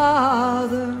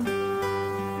father.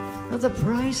 The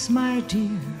price, my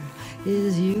dear,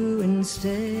 is you instead."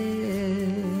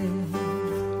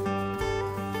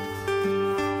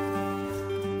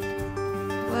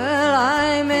 "Well,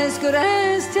 I'm as good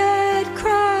as dead,"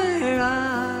 cried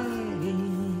Riley.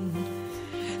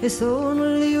 "It's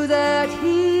only you that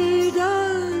he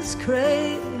does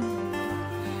crave,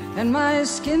 and my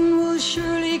skin will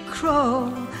surely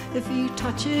crawl if he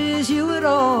touches you at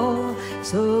all.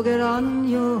 So get on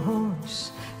your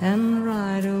horse and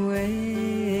ride away."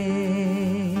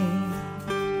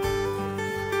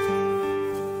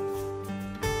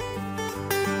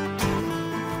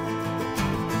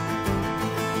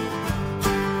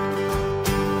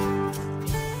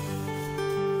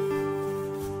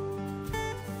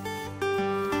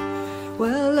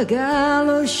 Well, the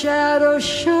gallows shadow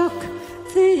shook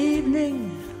the evening,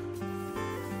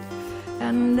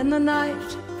 and in the night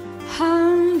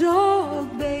hound dog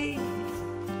bayed,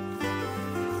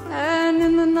 and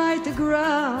in the night the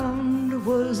ground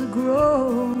was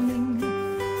groaning,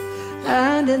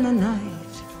 and in the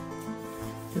night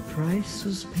the price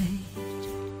was paid.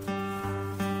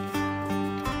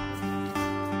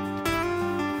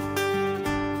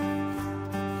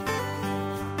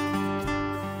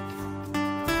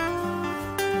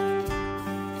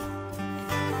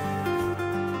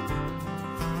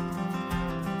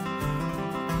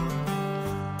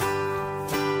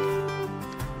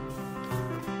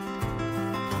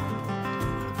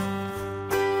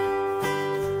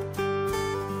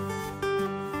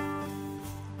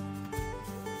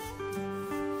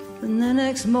 And the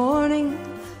next morning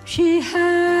she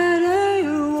had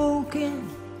awoken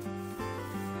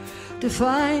to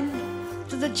find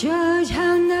that the judge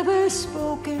had never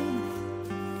spoken.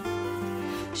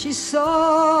 She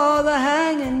saw the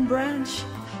hanging branch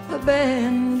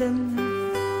abandoned,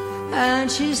 and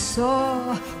she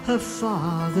saw her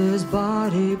father's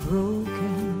body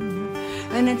broken,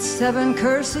 and it's 7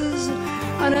 curses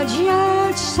on a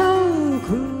judge so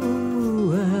cruel.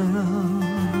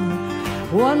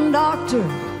 One doctor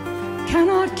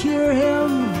cannot cure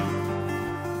him,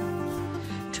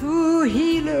 2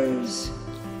 healers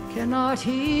cannot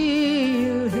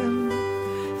heal him,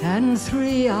 and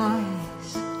 3 eyes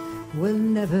will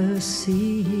never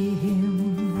see him,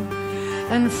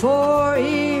 and 4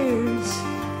 ears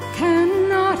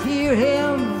cannot hear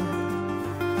him,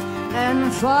 and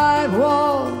 5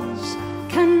 walls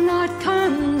cannot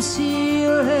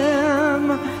conceal him,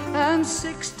 and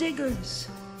 6 diggers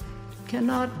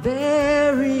cannot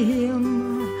bury him,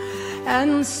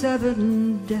 and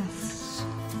 7 deaths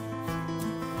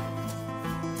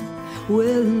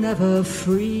will never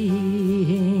free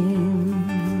him.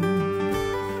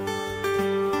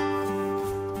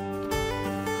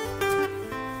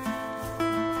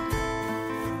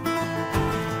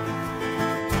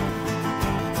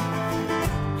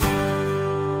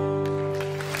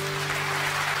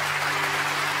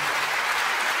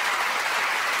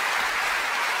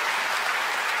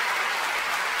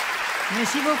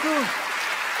 Merci beaucoup.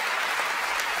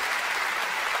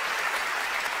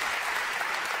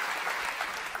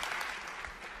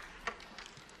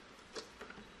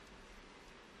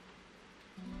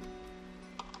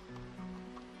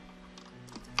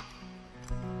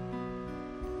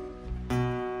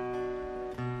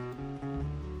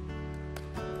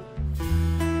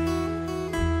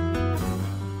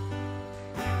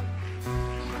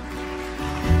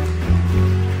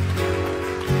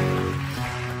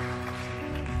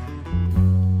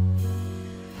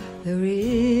 There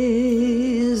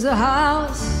is a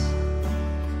house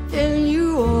in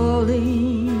New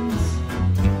Orleans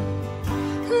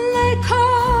they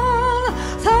call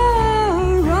the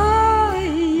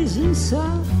Rising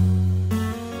Sun,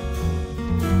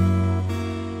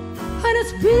 and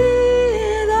it's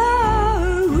been the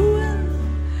ruin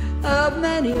of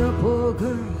many a poor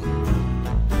girl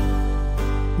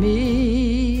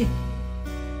me.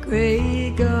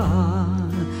 Great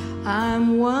God,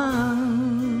 I'm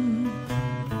one.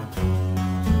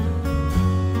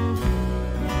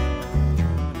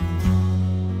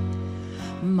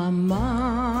 My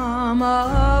mama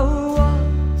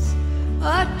was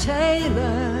a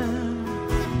tailor.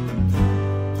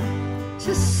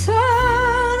 She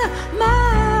sewed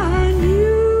my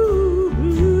new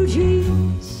blue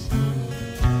jeans,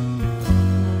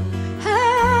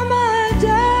 and my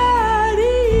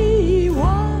daddy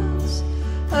was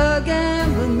a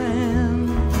gambling man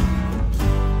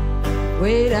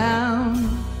way down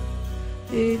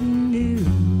in New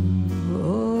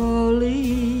Orleans.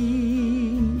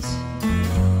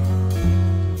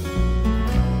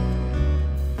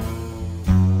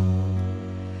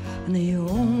 And the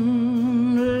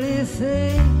only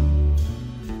thing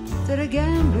that a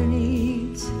gambler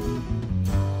needs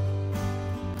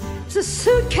is a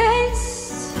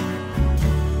suitcase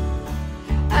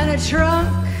and a trunk.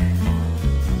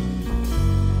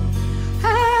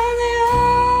 And the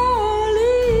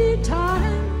only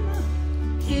time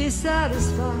he's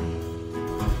satisfied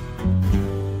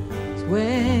is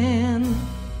when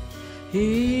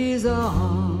he's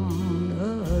on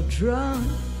a drunk.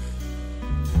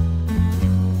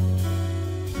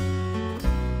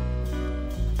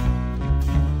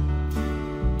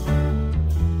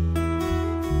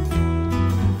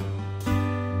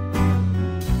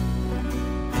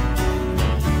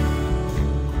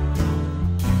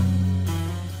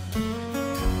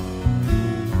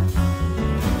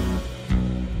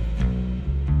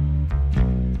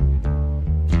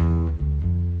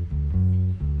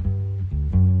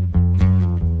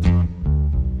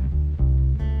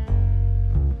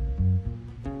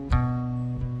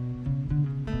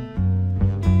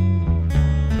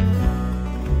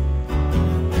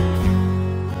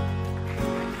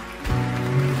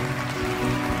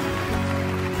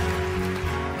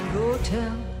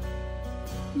 Tell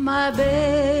my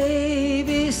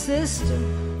baby sister,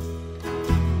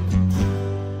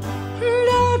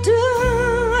 don't do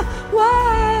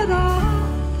what I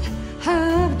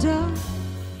have done.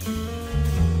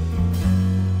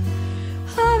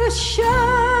 I've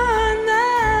shunned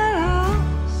that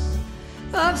house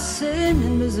of sin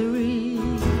and misery,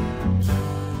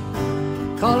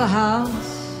 called a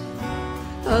house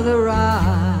of the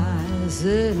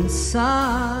rising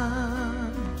sun.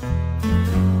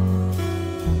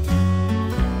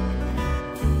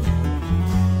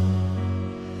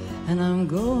 And I'm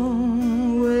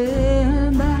going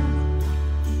back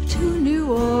to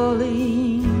New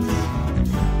Orleans.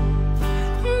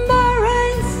 My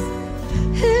race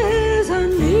is a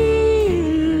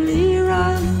nearly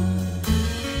run.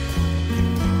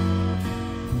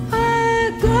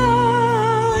 I'm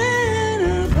going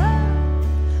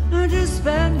about to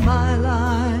spend my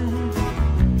life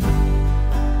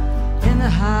in the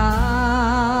house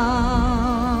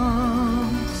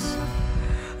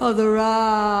of the rising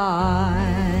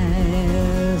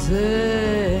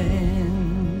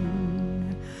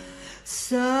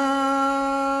sun.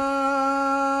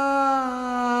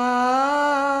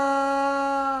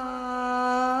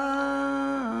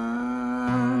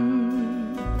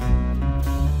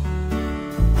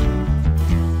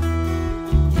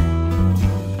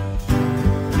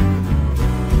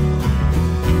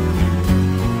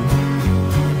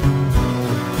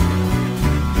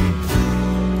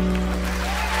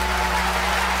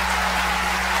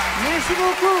 Merci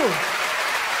beaucoup.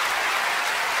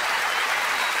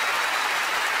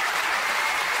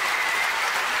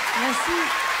 Merci.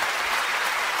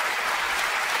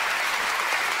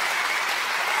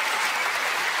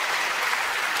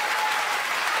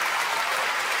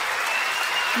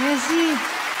 Merci.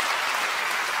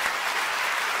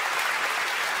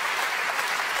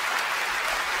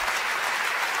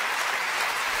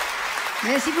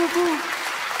 Merci beaucoup.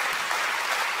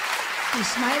 You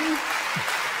smiling?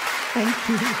 Thank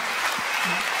you.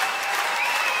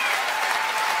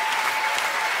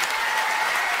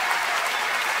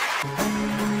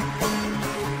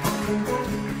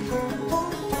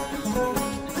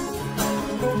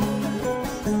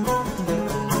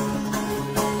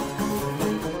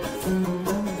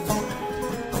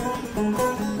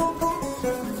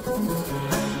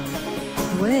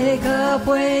 Wake up,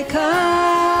 wake up,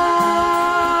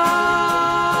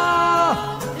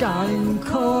 darling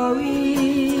Corey.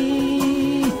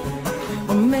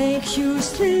 What makes you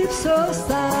sleep so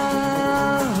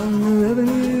sound? The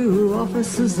revenue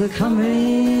officers are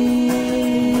coming,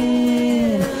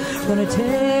 gonna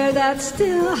tear that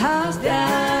still house down.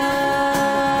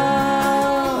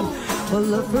 Well,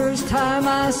 the first time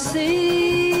I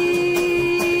see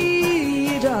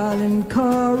darling darling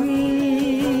Corrie.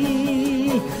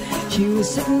 She was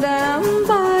sitting down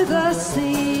by the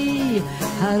sea,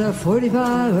 had a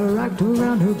 45 wrapped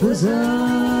around her bosom,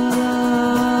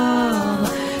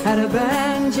 had a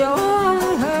banjo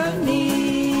on her knee.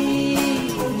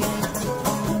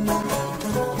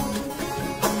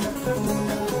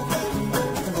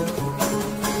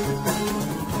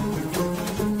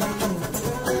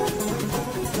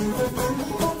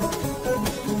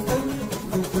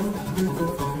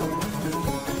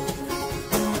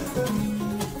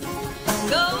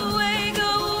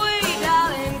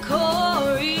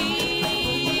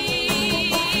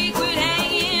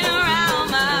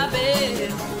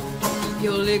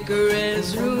 Liquor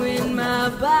has ruined my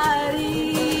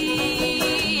body.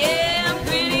 Yeah,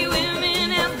 pretty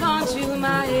women have gone to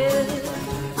my head.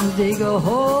 Dig a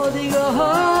hole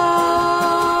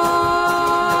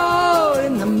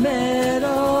in the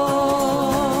meadow.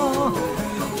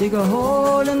 Dig a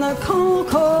hole in the cold,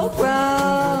 cold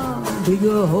ground. Dig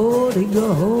a hole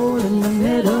in the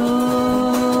meadow.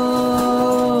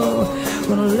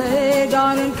 Gonna lay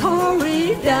darling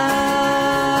Corrie down.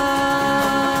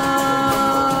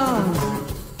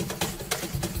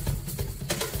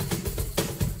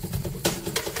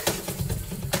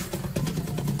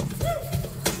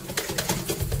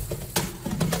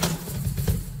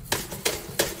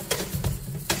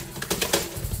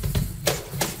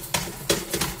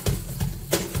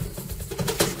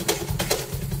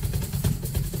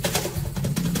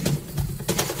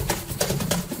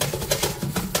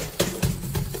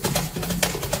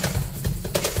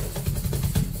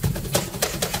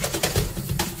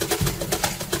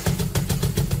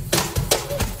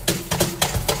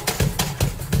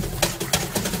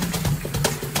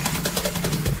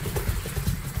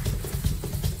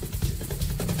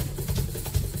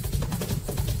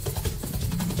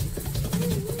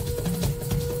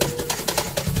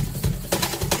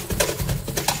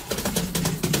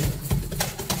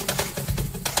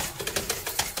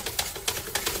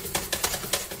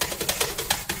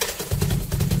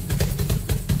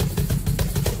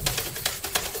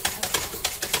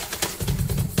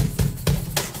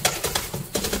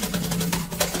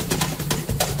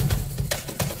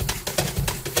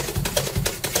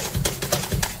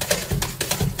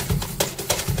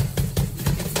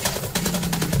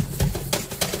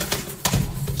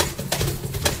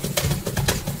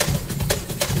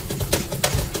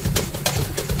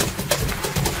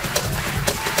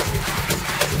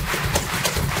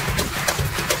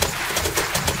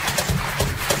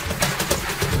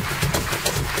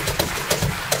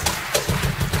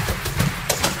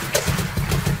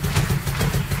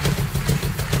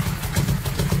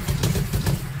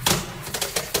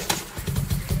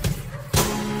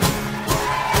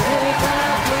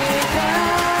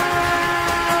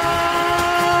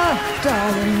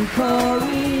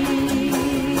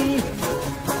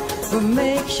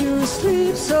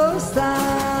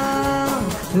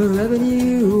 The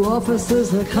revenue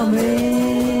officers are coming,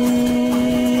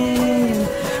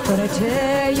 gonna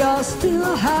tear your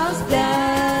still house down.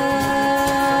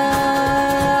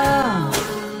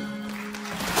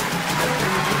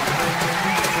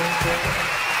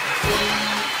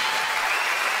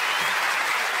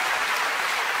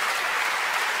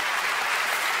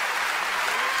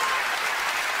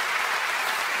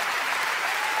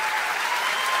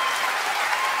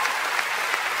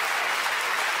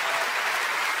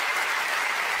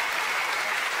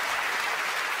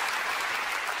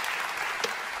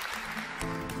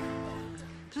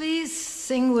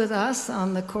 Sing with us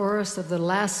on the chorus of the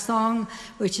last song,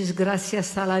 which is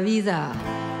Gracias a la Vida.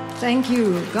 Thank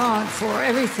you, God, for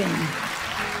everything.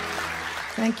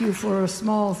 Thank you for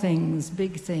small things,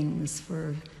 big things,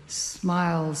 for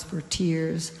smiles, for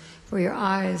tears, for your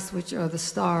eyes, which are the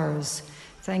stars.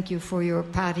 Thank you for your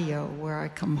patio, where I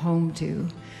come home to.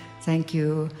 Thank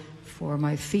you for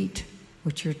my feet,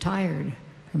 which are tired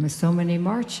from so many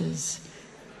marches.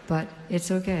 But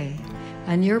it's okay.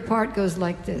 And your part goes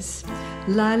like this.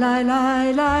 La la la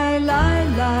la la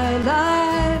la la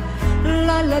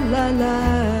la la la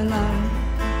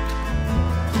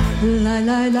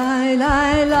la la la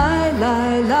la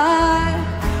la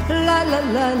la la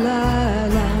la la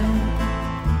la.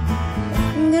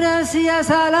 Gracias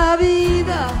a la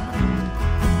vida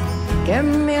que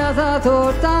me ha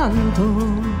dado tanto,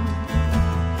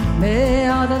 me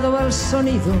ha dado el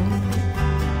sonido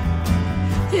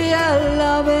y el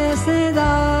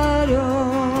abecedario,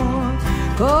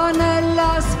 con él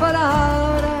las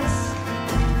palabras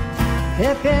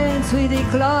que pienso y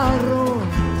declaro,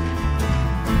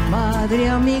 madre,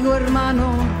 amigo,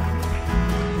 hermano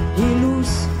y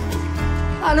luz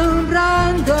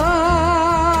alumbrando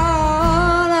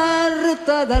la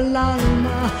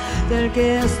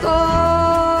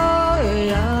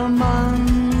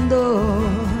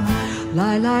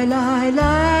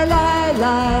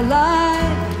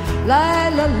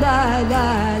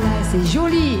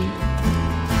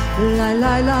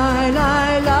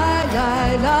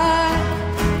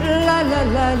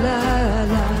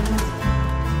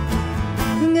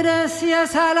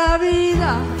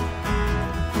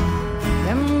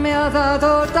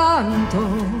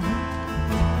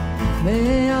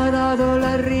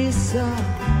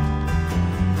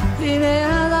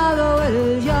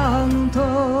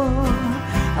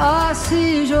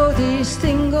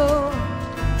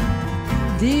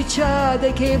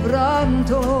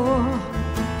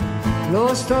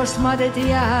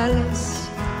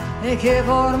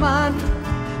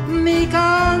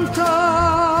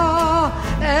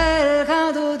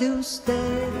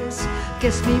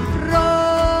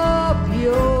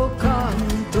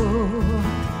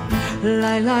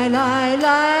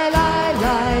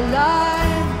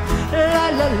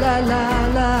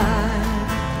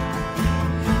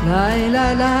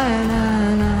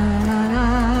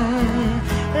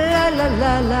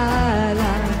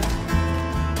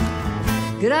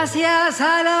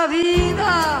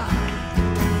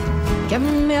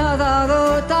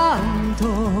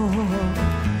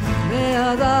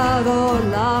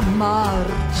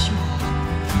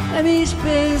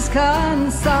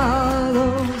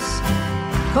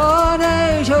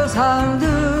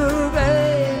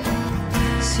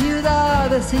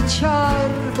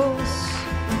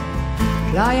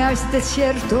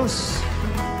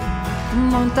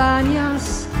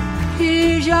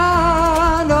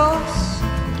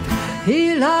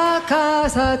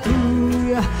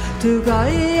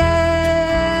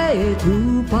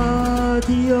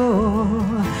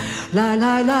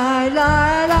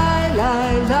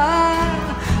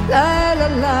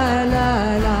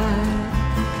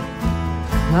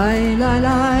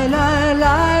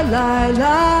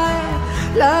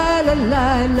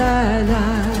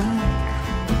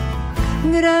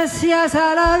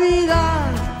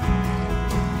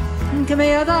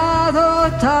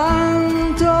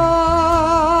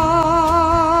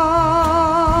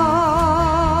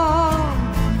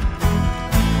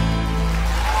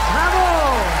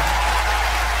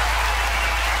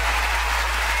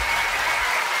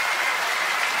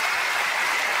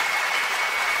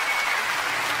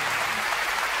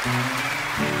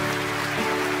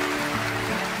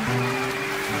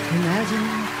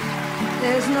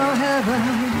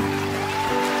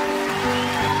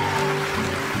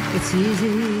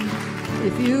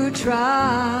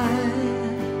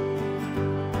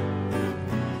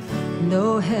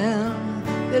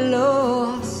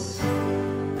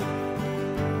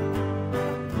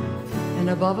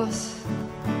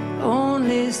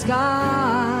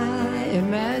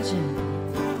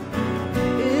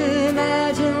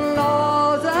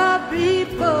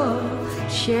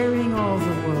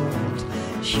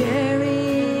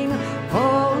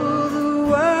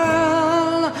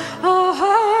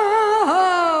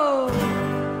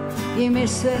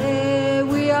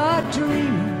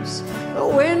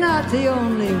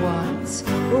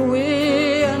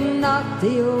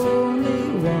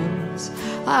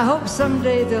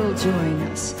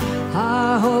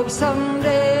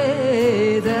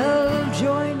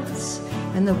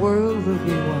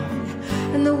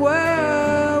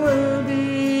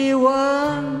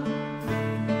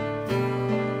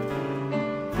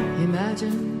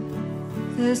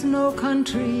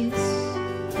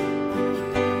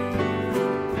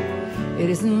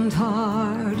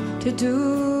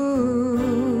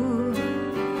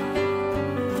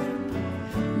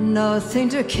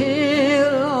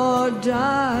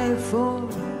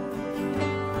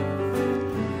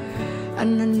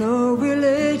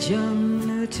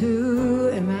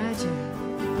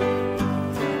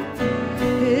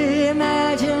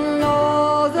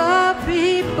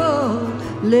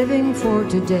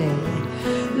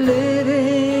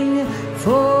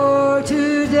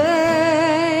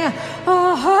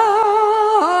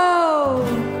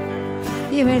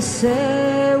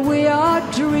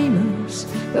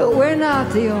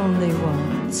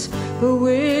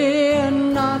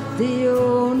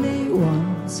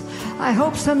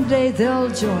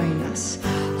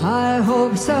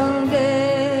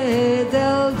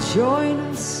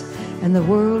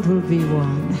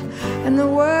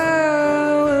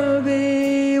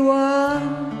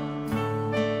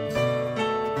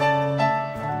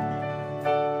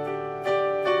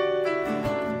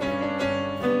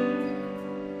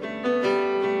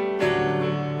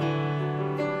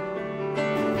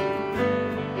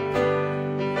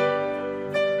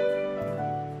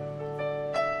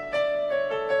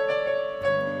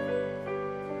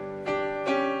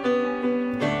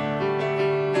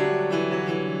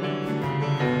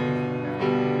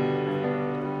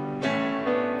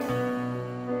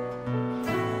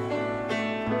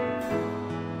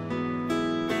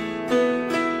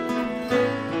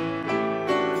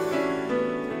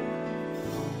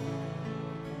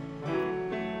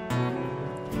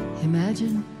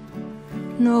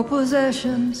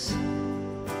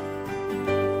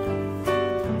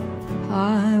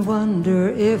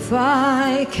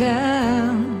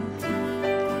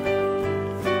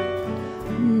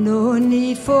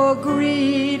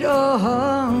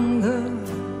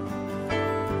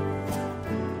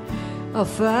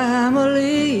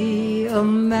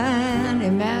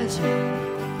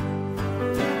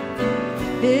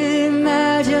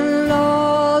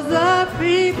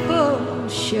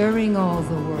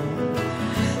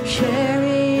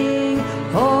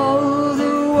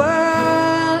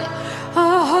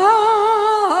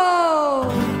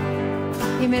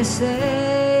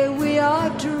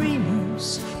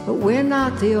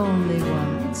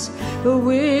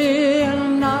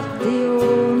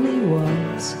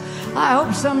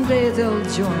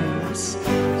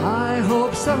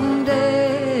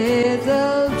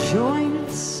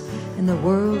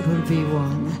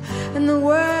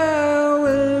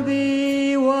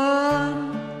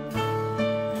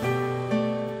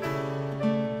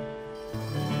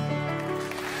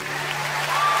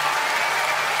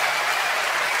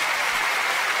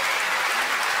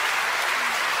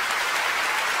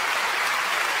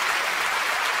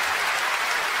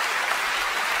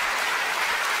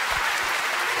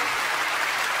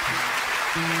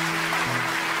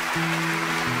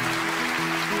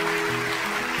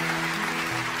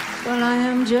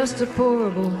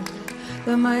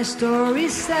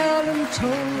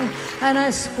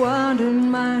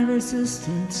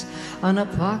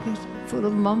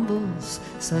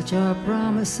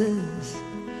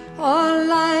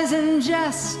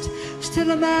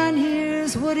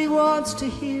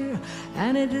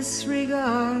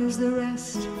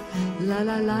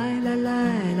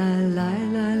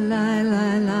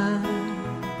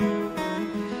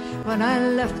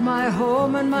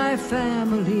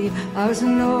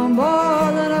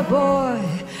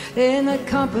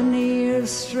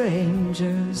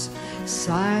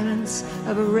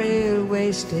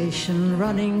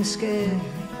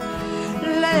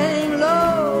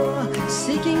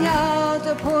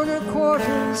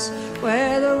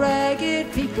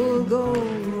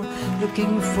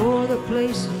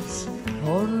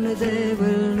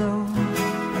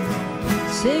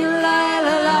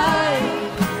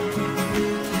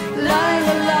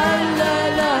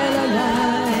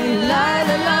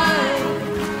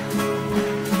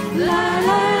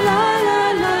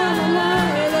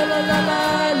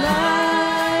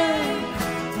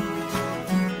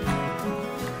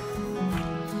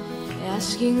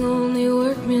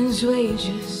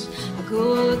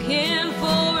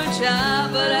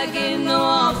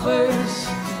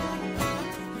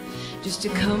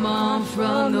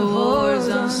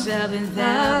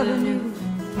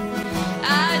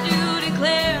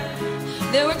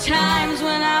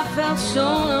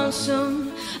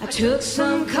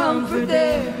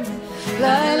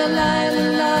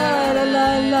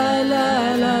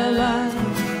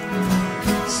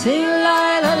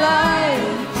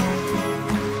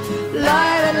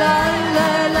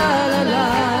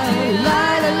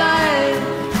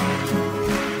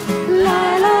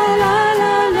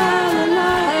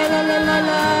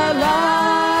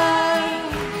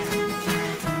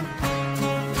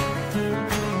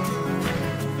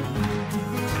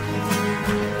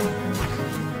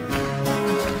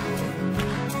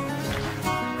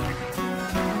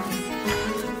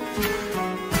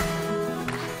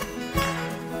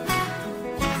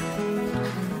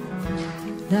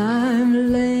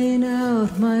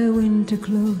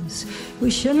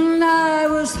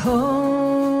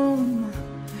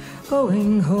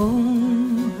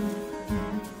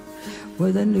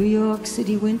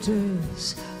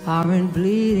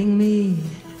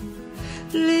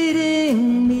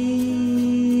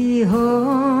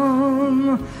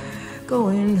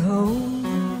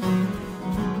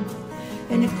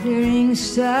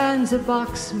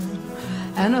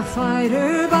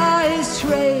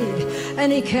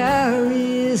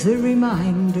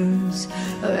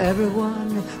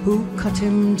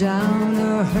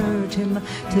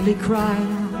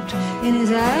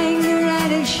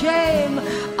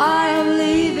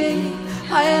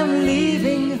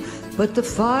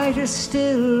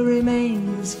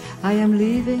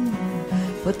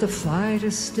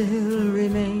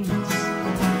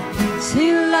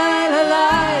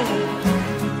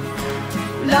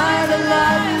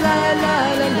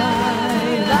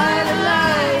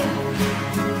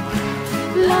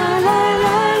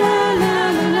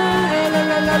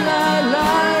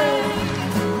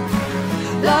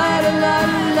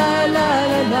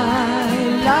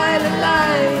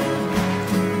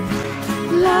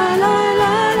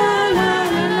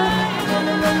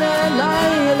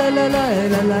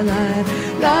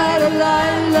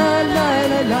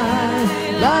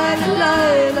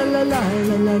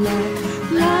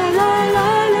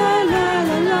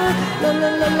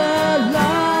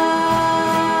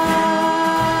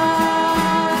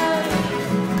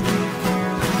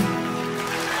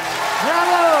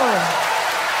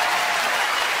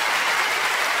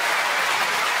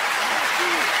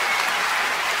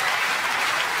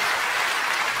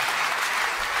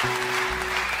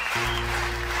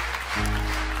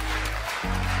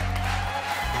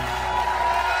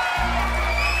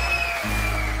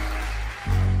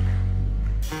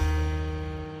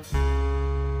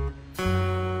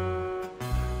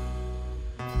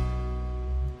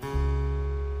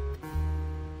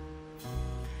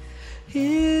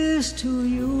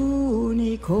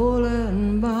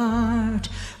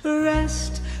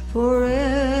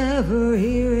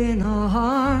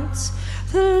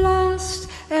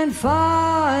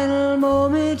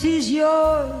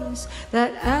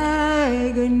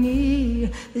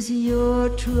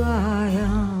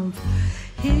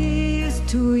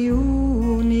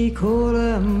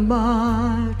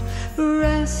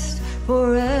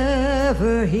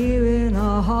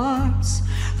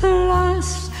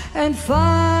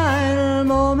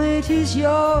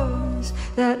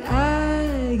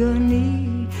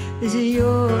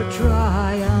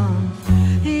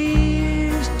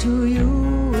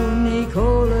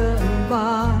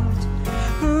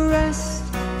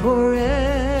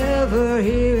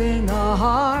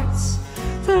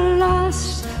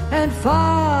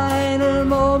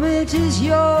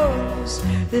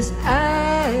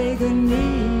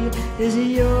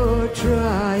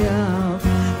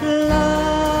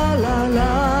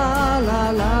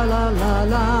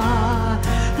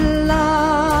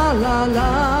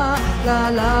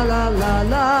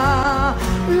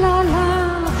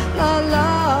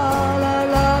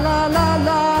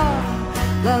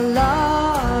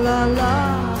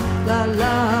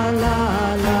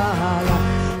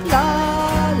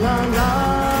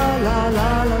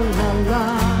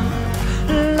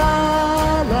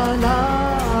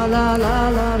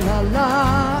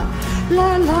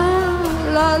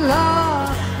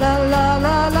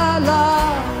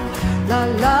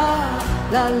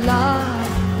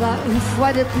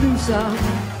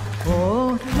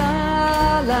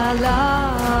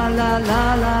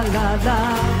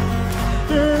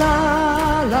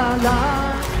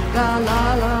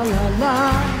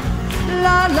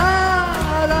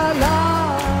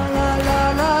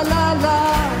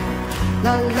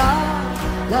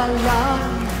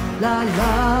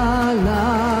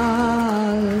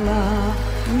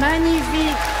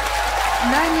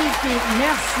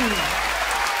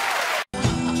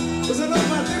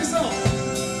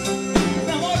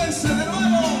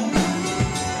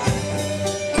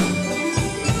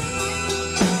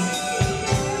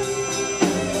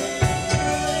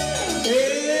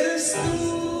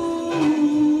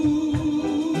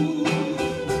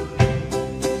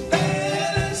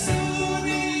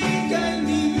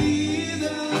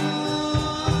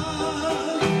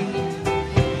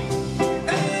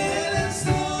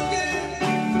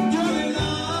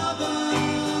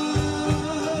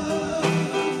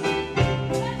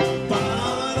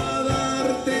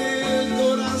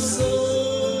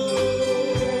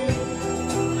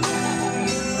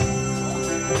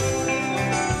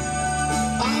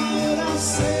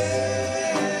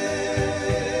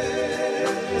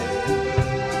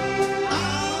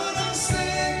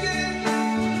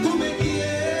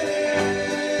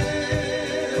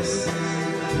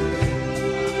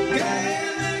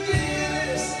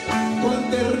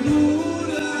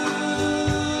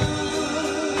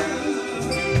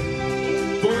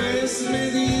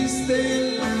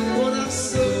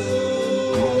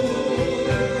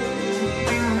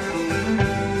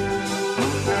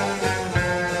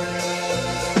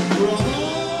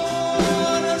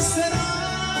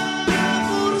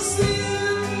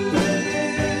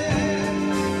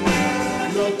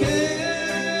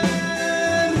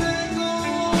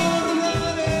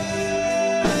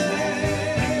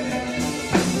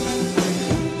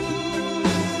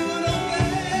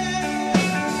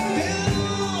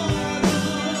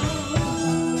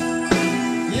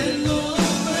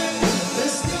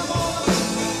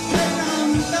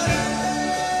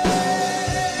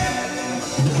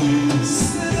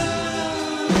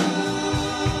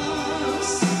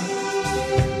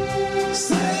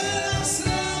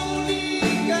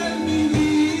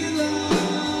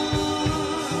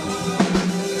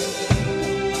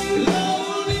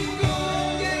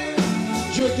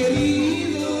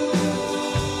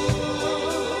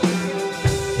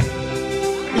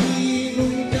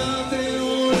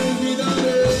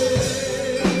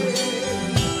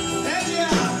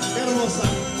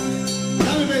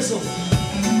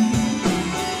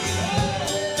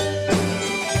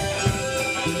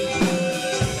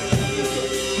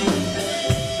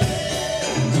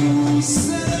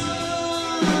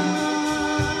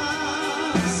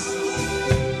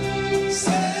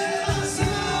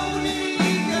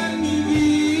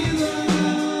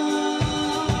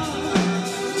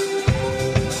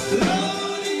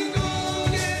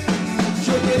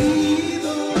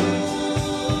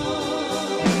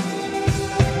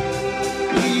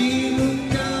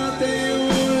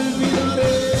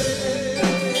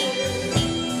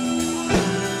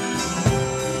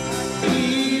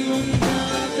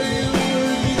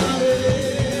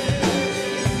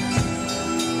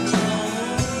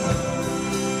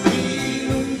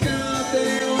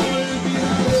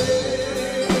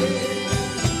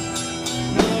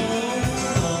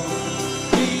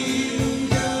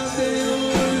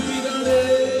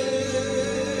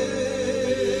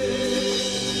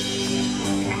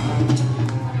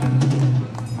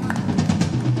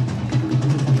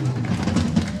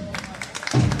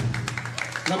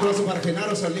aplauso para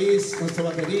Genaro Solís, nuestra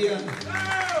batería.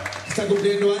 Está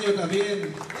cumpliendo año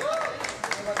también.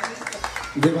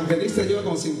 De evangelista lleva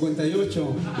como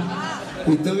 58.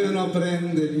 Y todavía no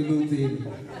aprende el inútil.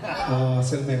 Oh,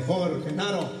 es el mejor,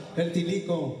 Genaro, el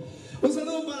tilico. Un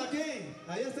saludo para qué.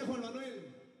 Allá está Juan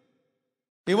Manuel.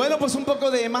 Y bueno, pues un poco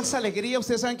de más alegría.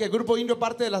 Ustedes saben que el grupo indio,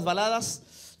 parte de las baladas,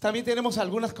 también tenemos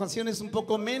algunas canciones un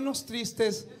poco menos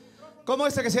tristes, como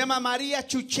esta que se llama María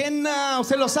Chuchena.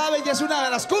 Usted lo sabe, y es una de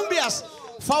las cumbias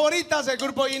favoritas del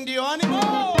grupo indio.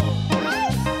 ¡Ánimo!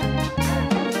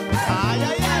 ¡Ay,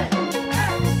 ay, ay!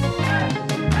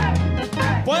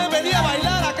 Pueden venir a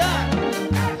bailar acá.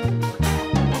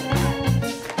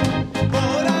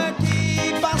 Por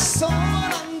aquí pasó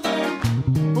volando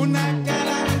una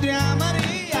calandria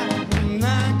María,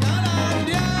 una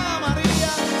calandria María.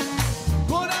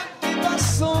 Por aquí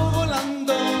pasó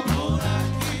volando, por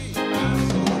aquí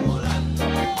pasó volando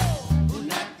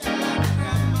una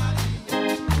calandria María,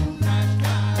 una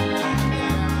calandria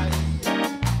María.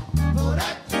 Por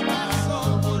aquí pasó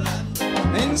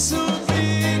volando en su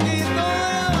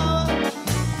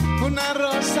una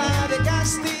rosa de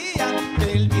Castilla,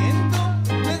 el viento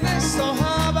le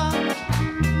deshojaba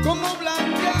como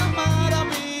blanca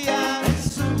maravilla. En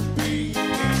su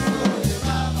piquito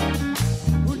llevaba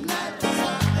una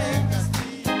rosa de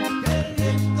Castilla, el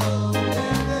viento le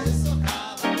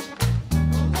deshojaba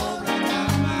como blanca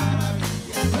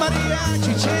maravilla. María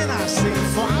Chuchena se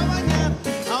fue a bañar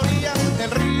a orillas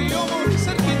del río, muy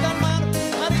cerquita al mar.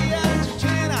 María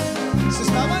Chuchena se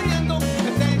está bañando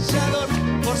en techador,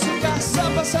 por su casa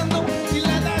pasando y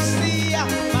le decía: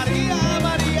 María,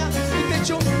 María, ni te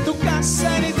echo tu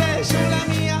casa ni te echo la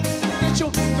mía, ni te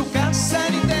echo tu casa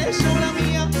ni te echo la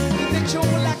mía, ni te echo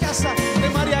la casa de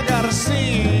María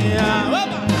García.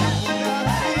 ¡Vamos!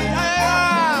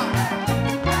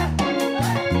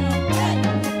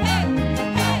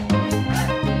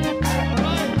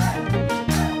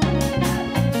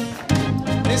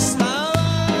 Estaba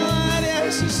María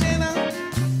Chuchena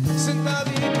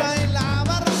sentadita en la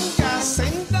barranca,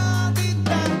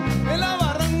 sentadita en la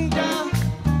barranca,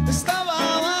 estaba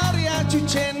María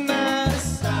Chuchena.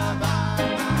 Estaba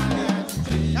María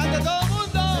Chuchena. ¡Cante todo el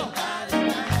mundo!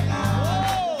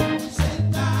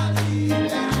 Sentadita en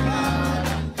la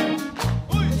barranca,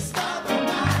 estaba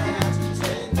María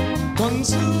Chuchena. Con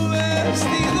su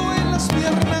vestido en las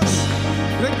piernas,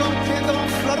 recogiendo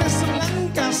flores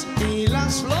blancas, y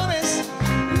las flores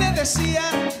le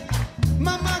decían: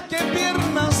 mamá, qué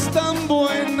piernas tan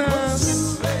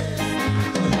buenas.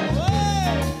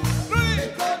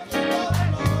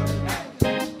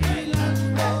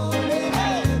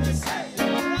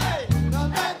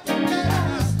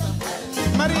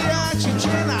 María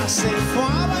Chuchena se fue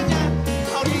a bañar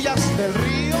a orillas del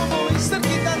río, muy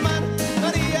cerquita al mar.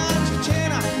 María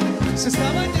Chuchena se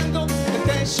está bañando en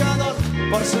techador,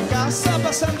 por su casa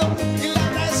pasando y le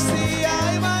decía: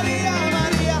 ay, María,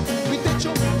 María, ni te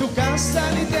echo tu casa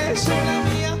ni te echo la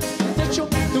mía, ni te echo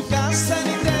tu casa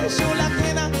ni te echo la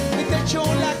ajena, ni te echo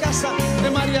la casa de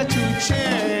María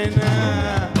Chuchena.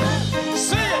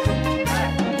 ¡Sí!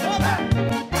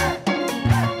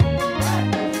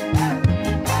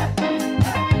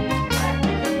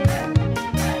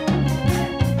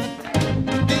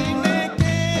 Dime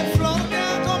qué flor te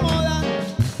acomoda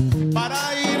para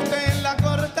irte a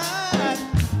cortar,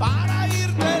 para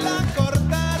irte a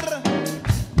cortar.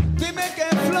 Dime qué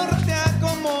flor te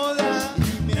acomoda,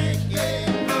 dime qué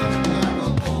flor te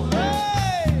acomoda,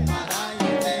 para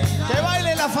irte a... Que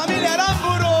baile la familia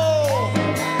Aramburu.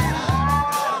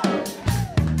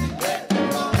 Dime qué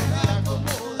flor te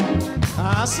acomoda,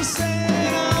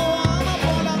 azucena o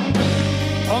amapola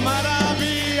o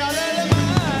maravilla del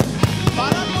mar,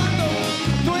 para cuando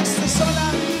tú estés sola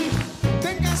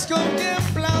tengas con quien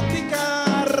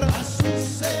platicar.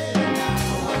 Azucena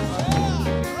o amapola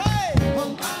o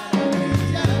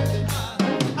maravilla del mar.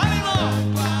 ¡Ánimo!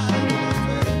 Para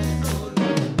cuando solo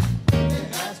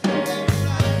tengas con quien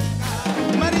platicar.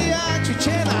 María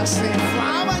Chuchena se fue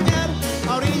a bañar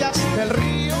a orillas del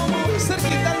río, muy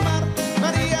cerquita al mar.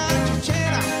 María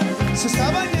Chuchena se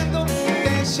está bañando en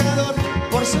techador,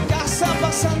 por su casa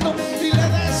pasando y le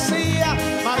decía: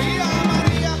 María,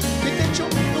 María, ni te echo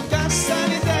tu casa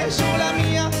ni te echo la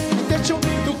mía, ni te echo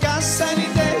tu casa ni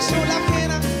te echo la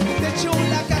ajena, ni te echo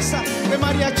la casa de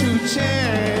María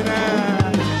Chuchena.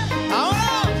 ¡Ahora!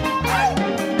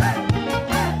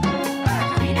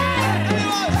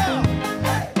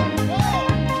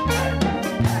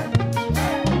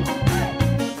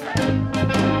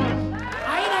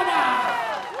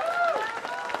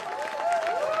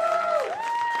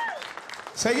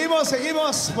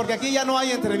 Seguimos, porque aquí ya no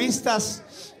hay entrevistas,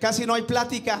 casi no hay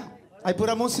plática. Hay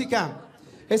pura música.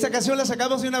 Esta canción la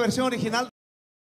sacamos de una versión original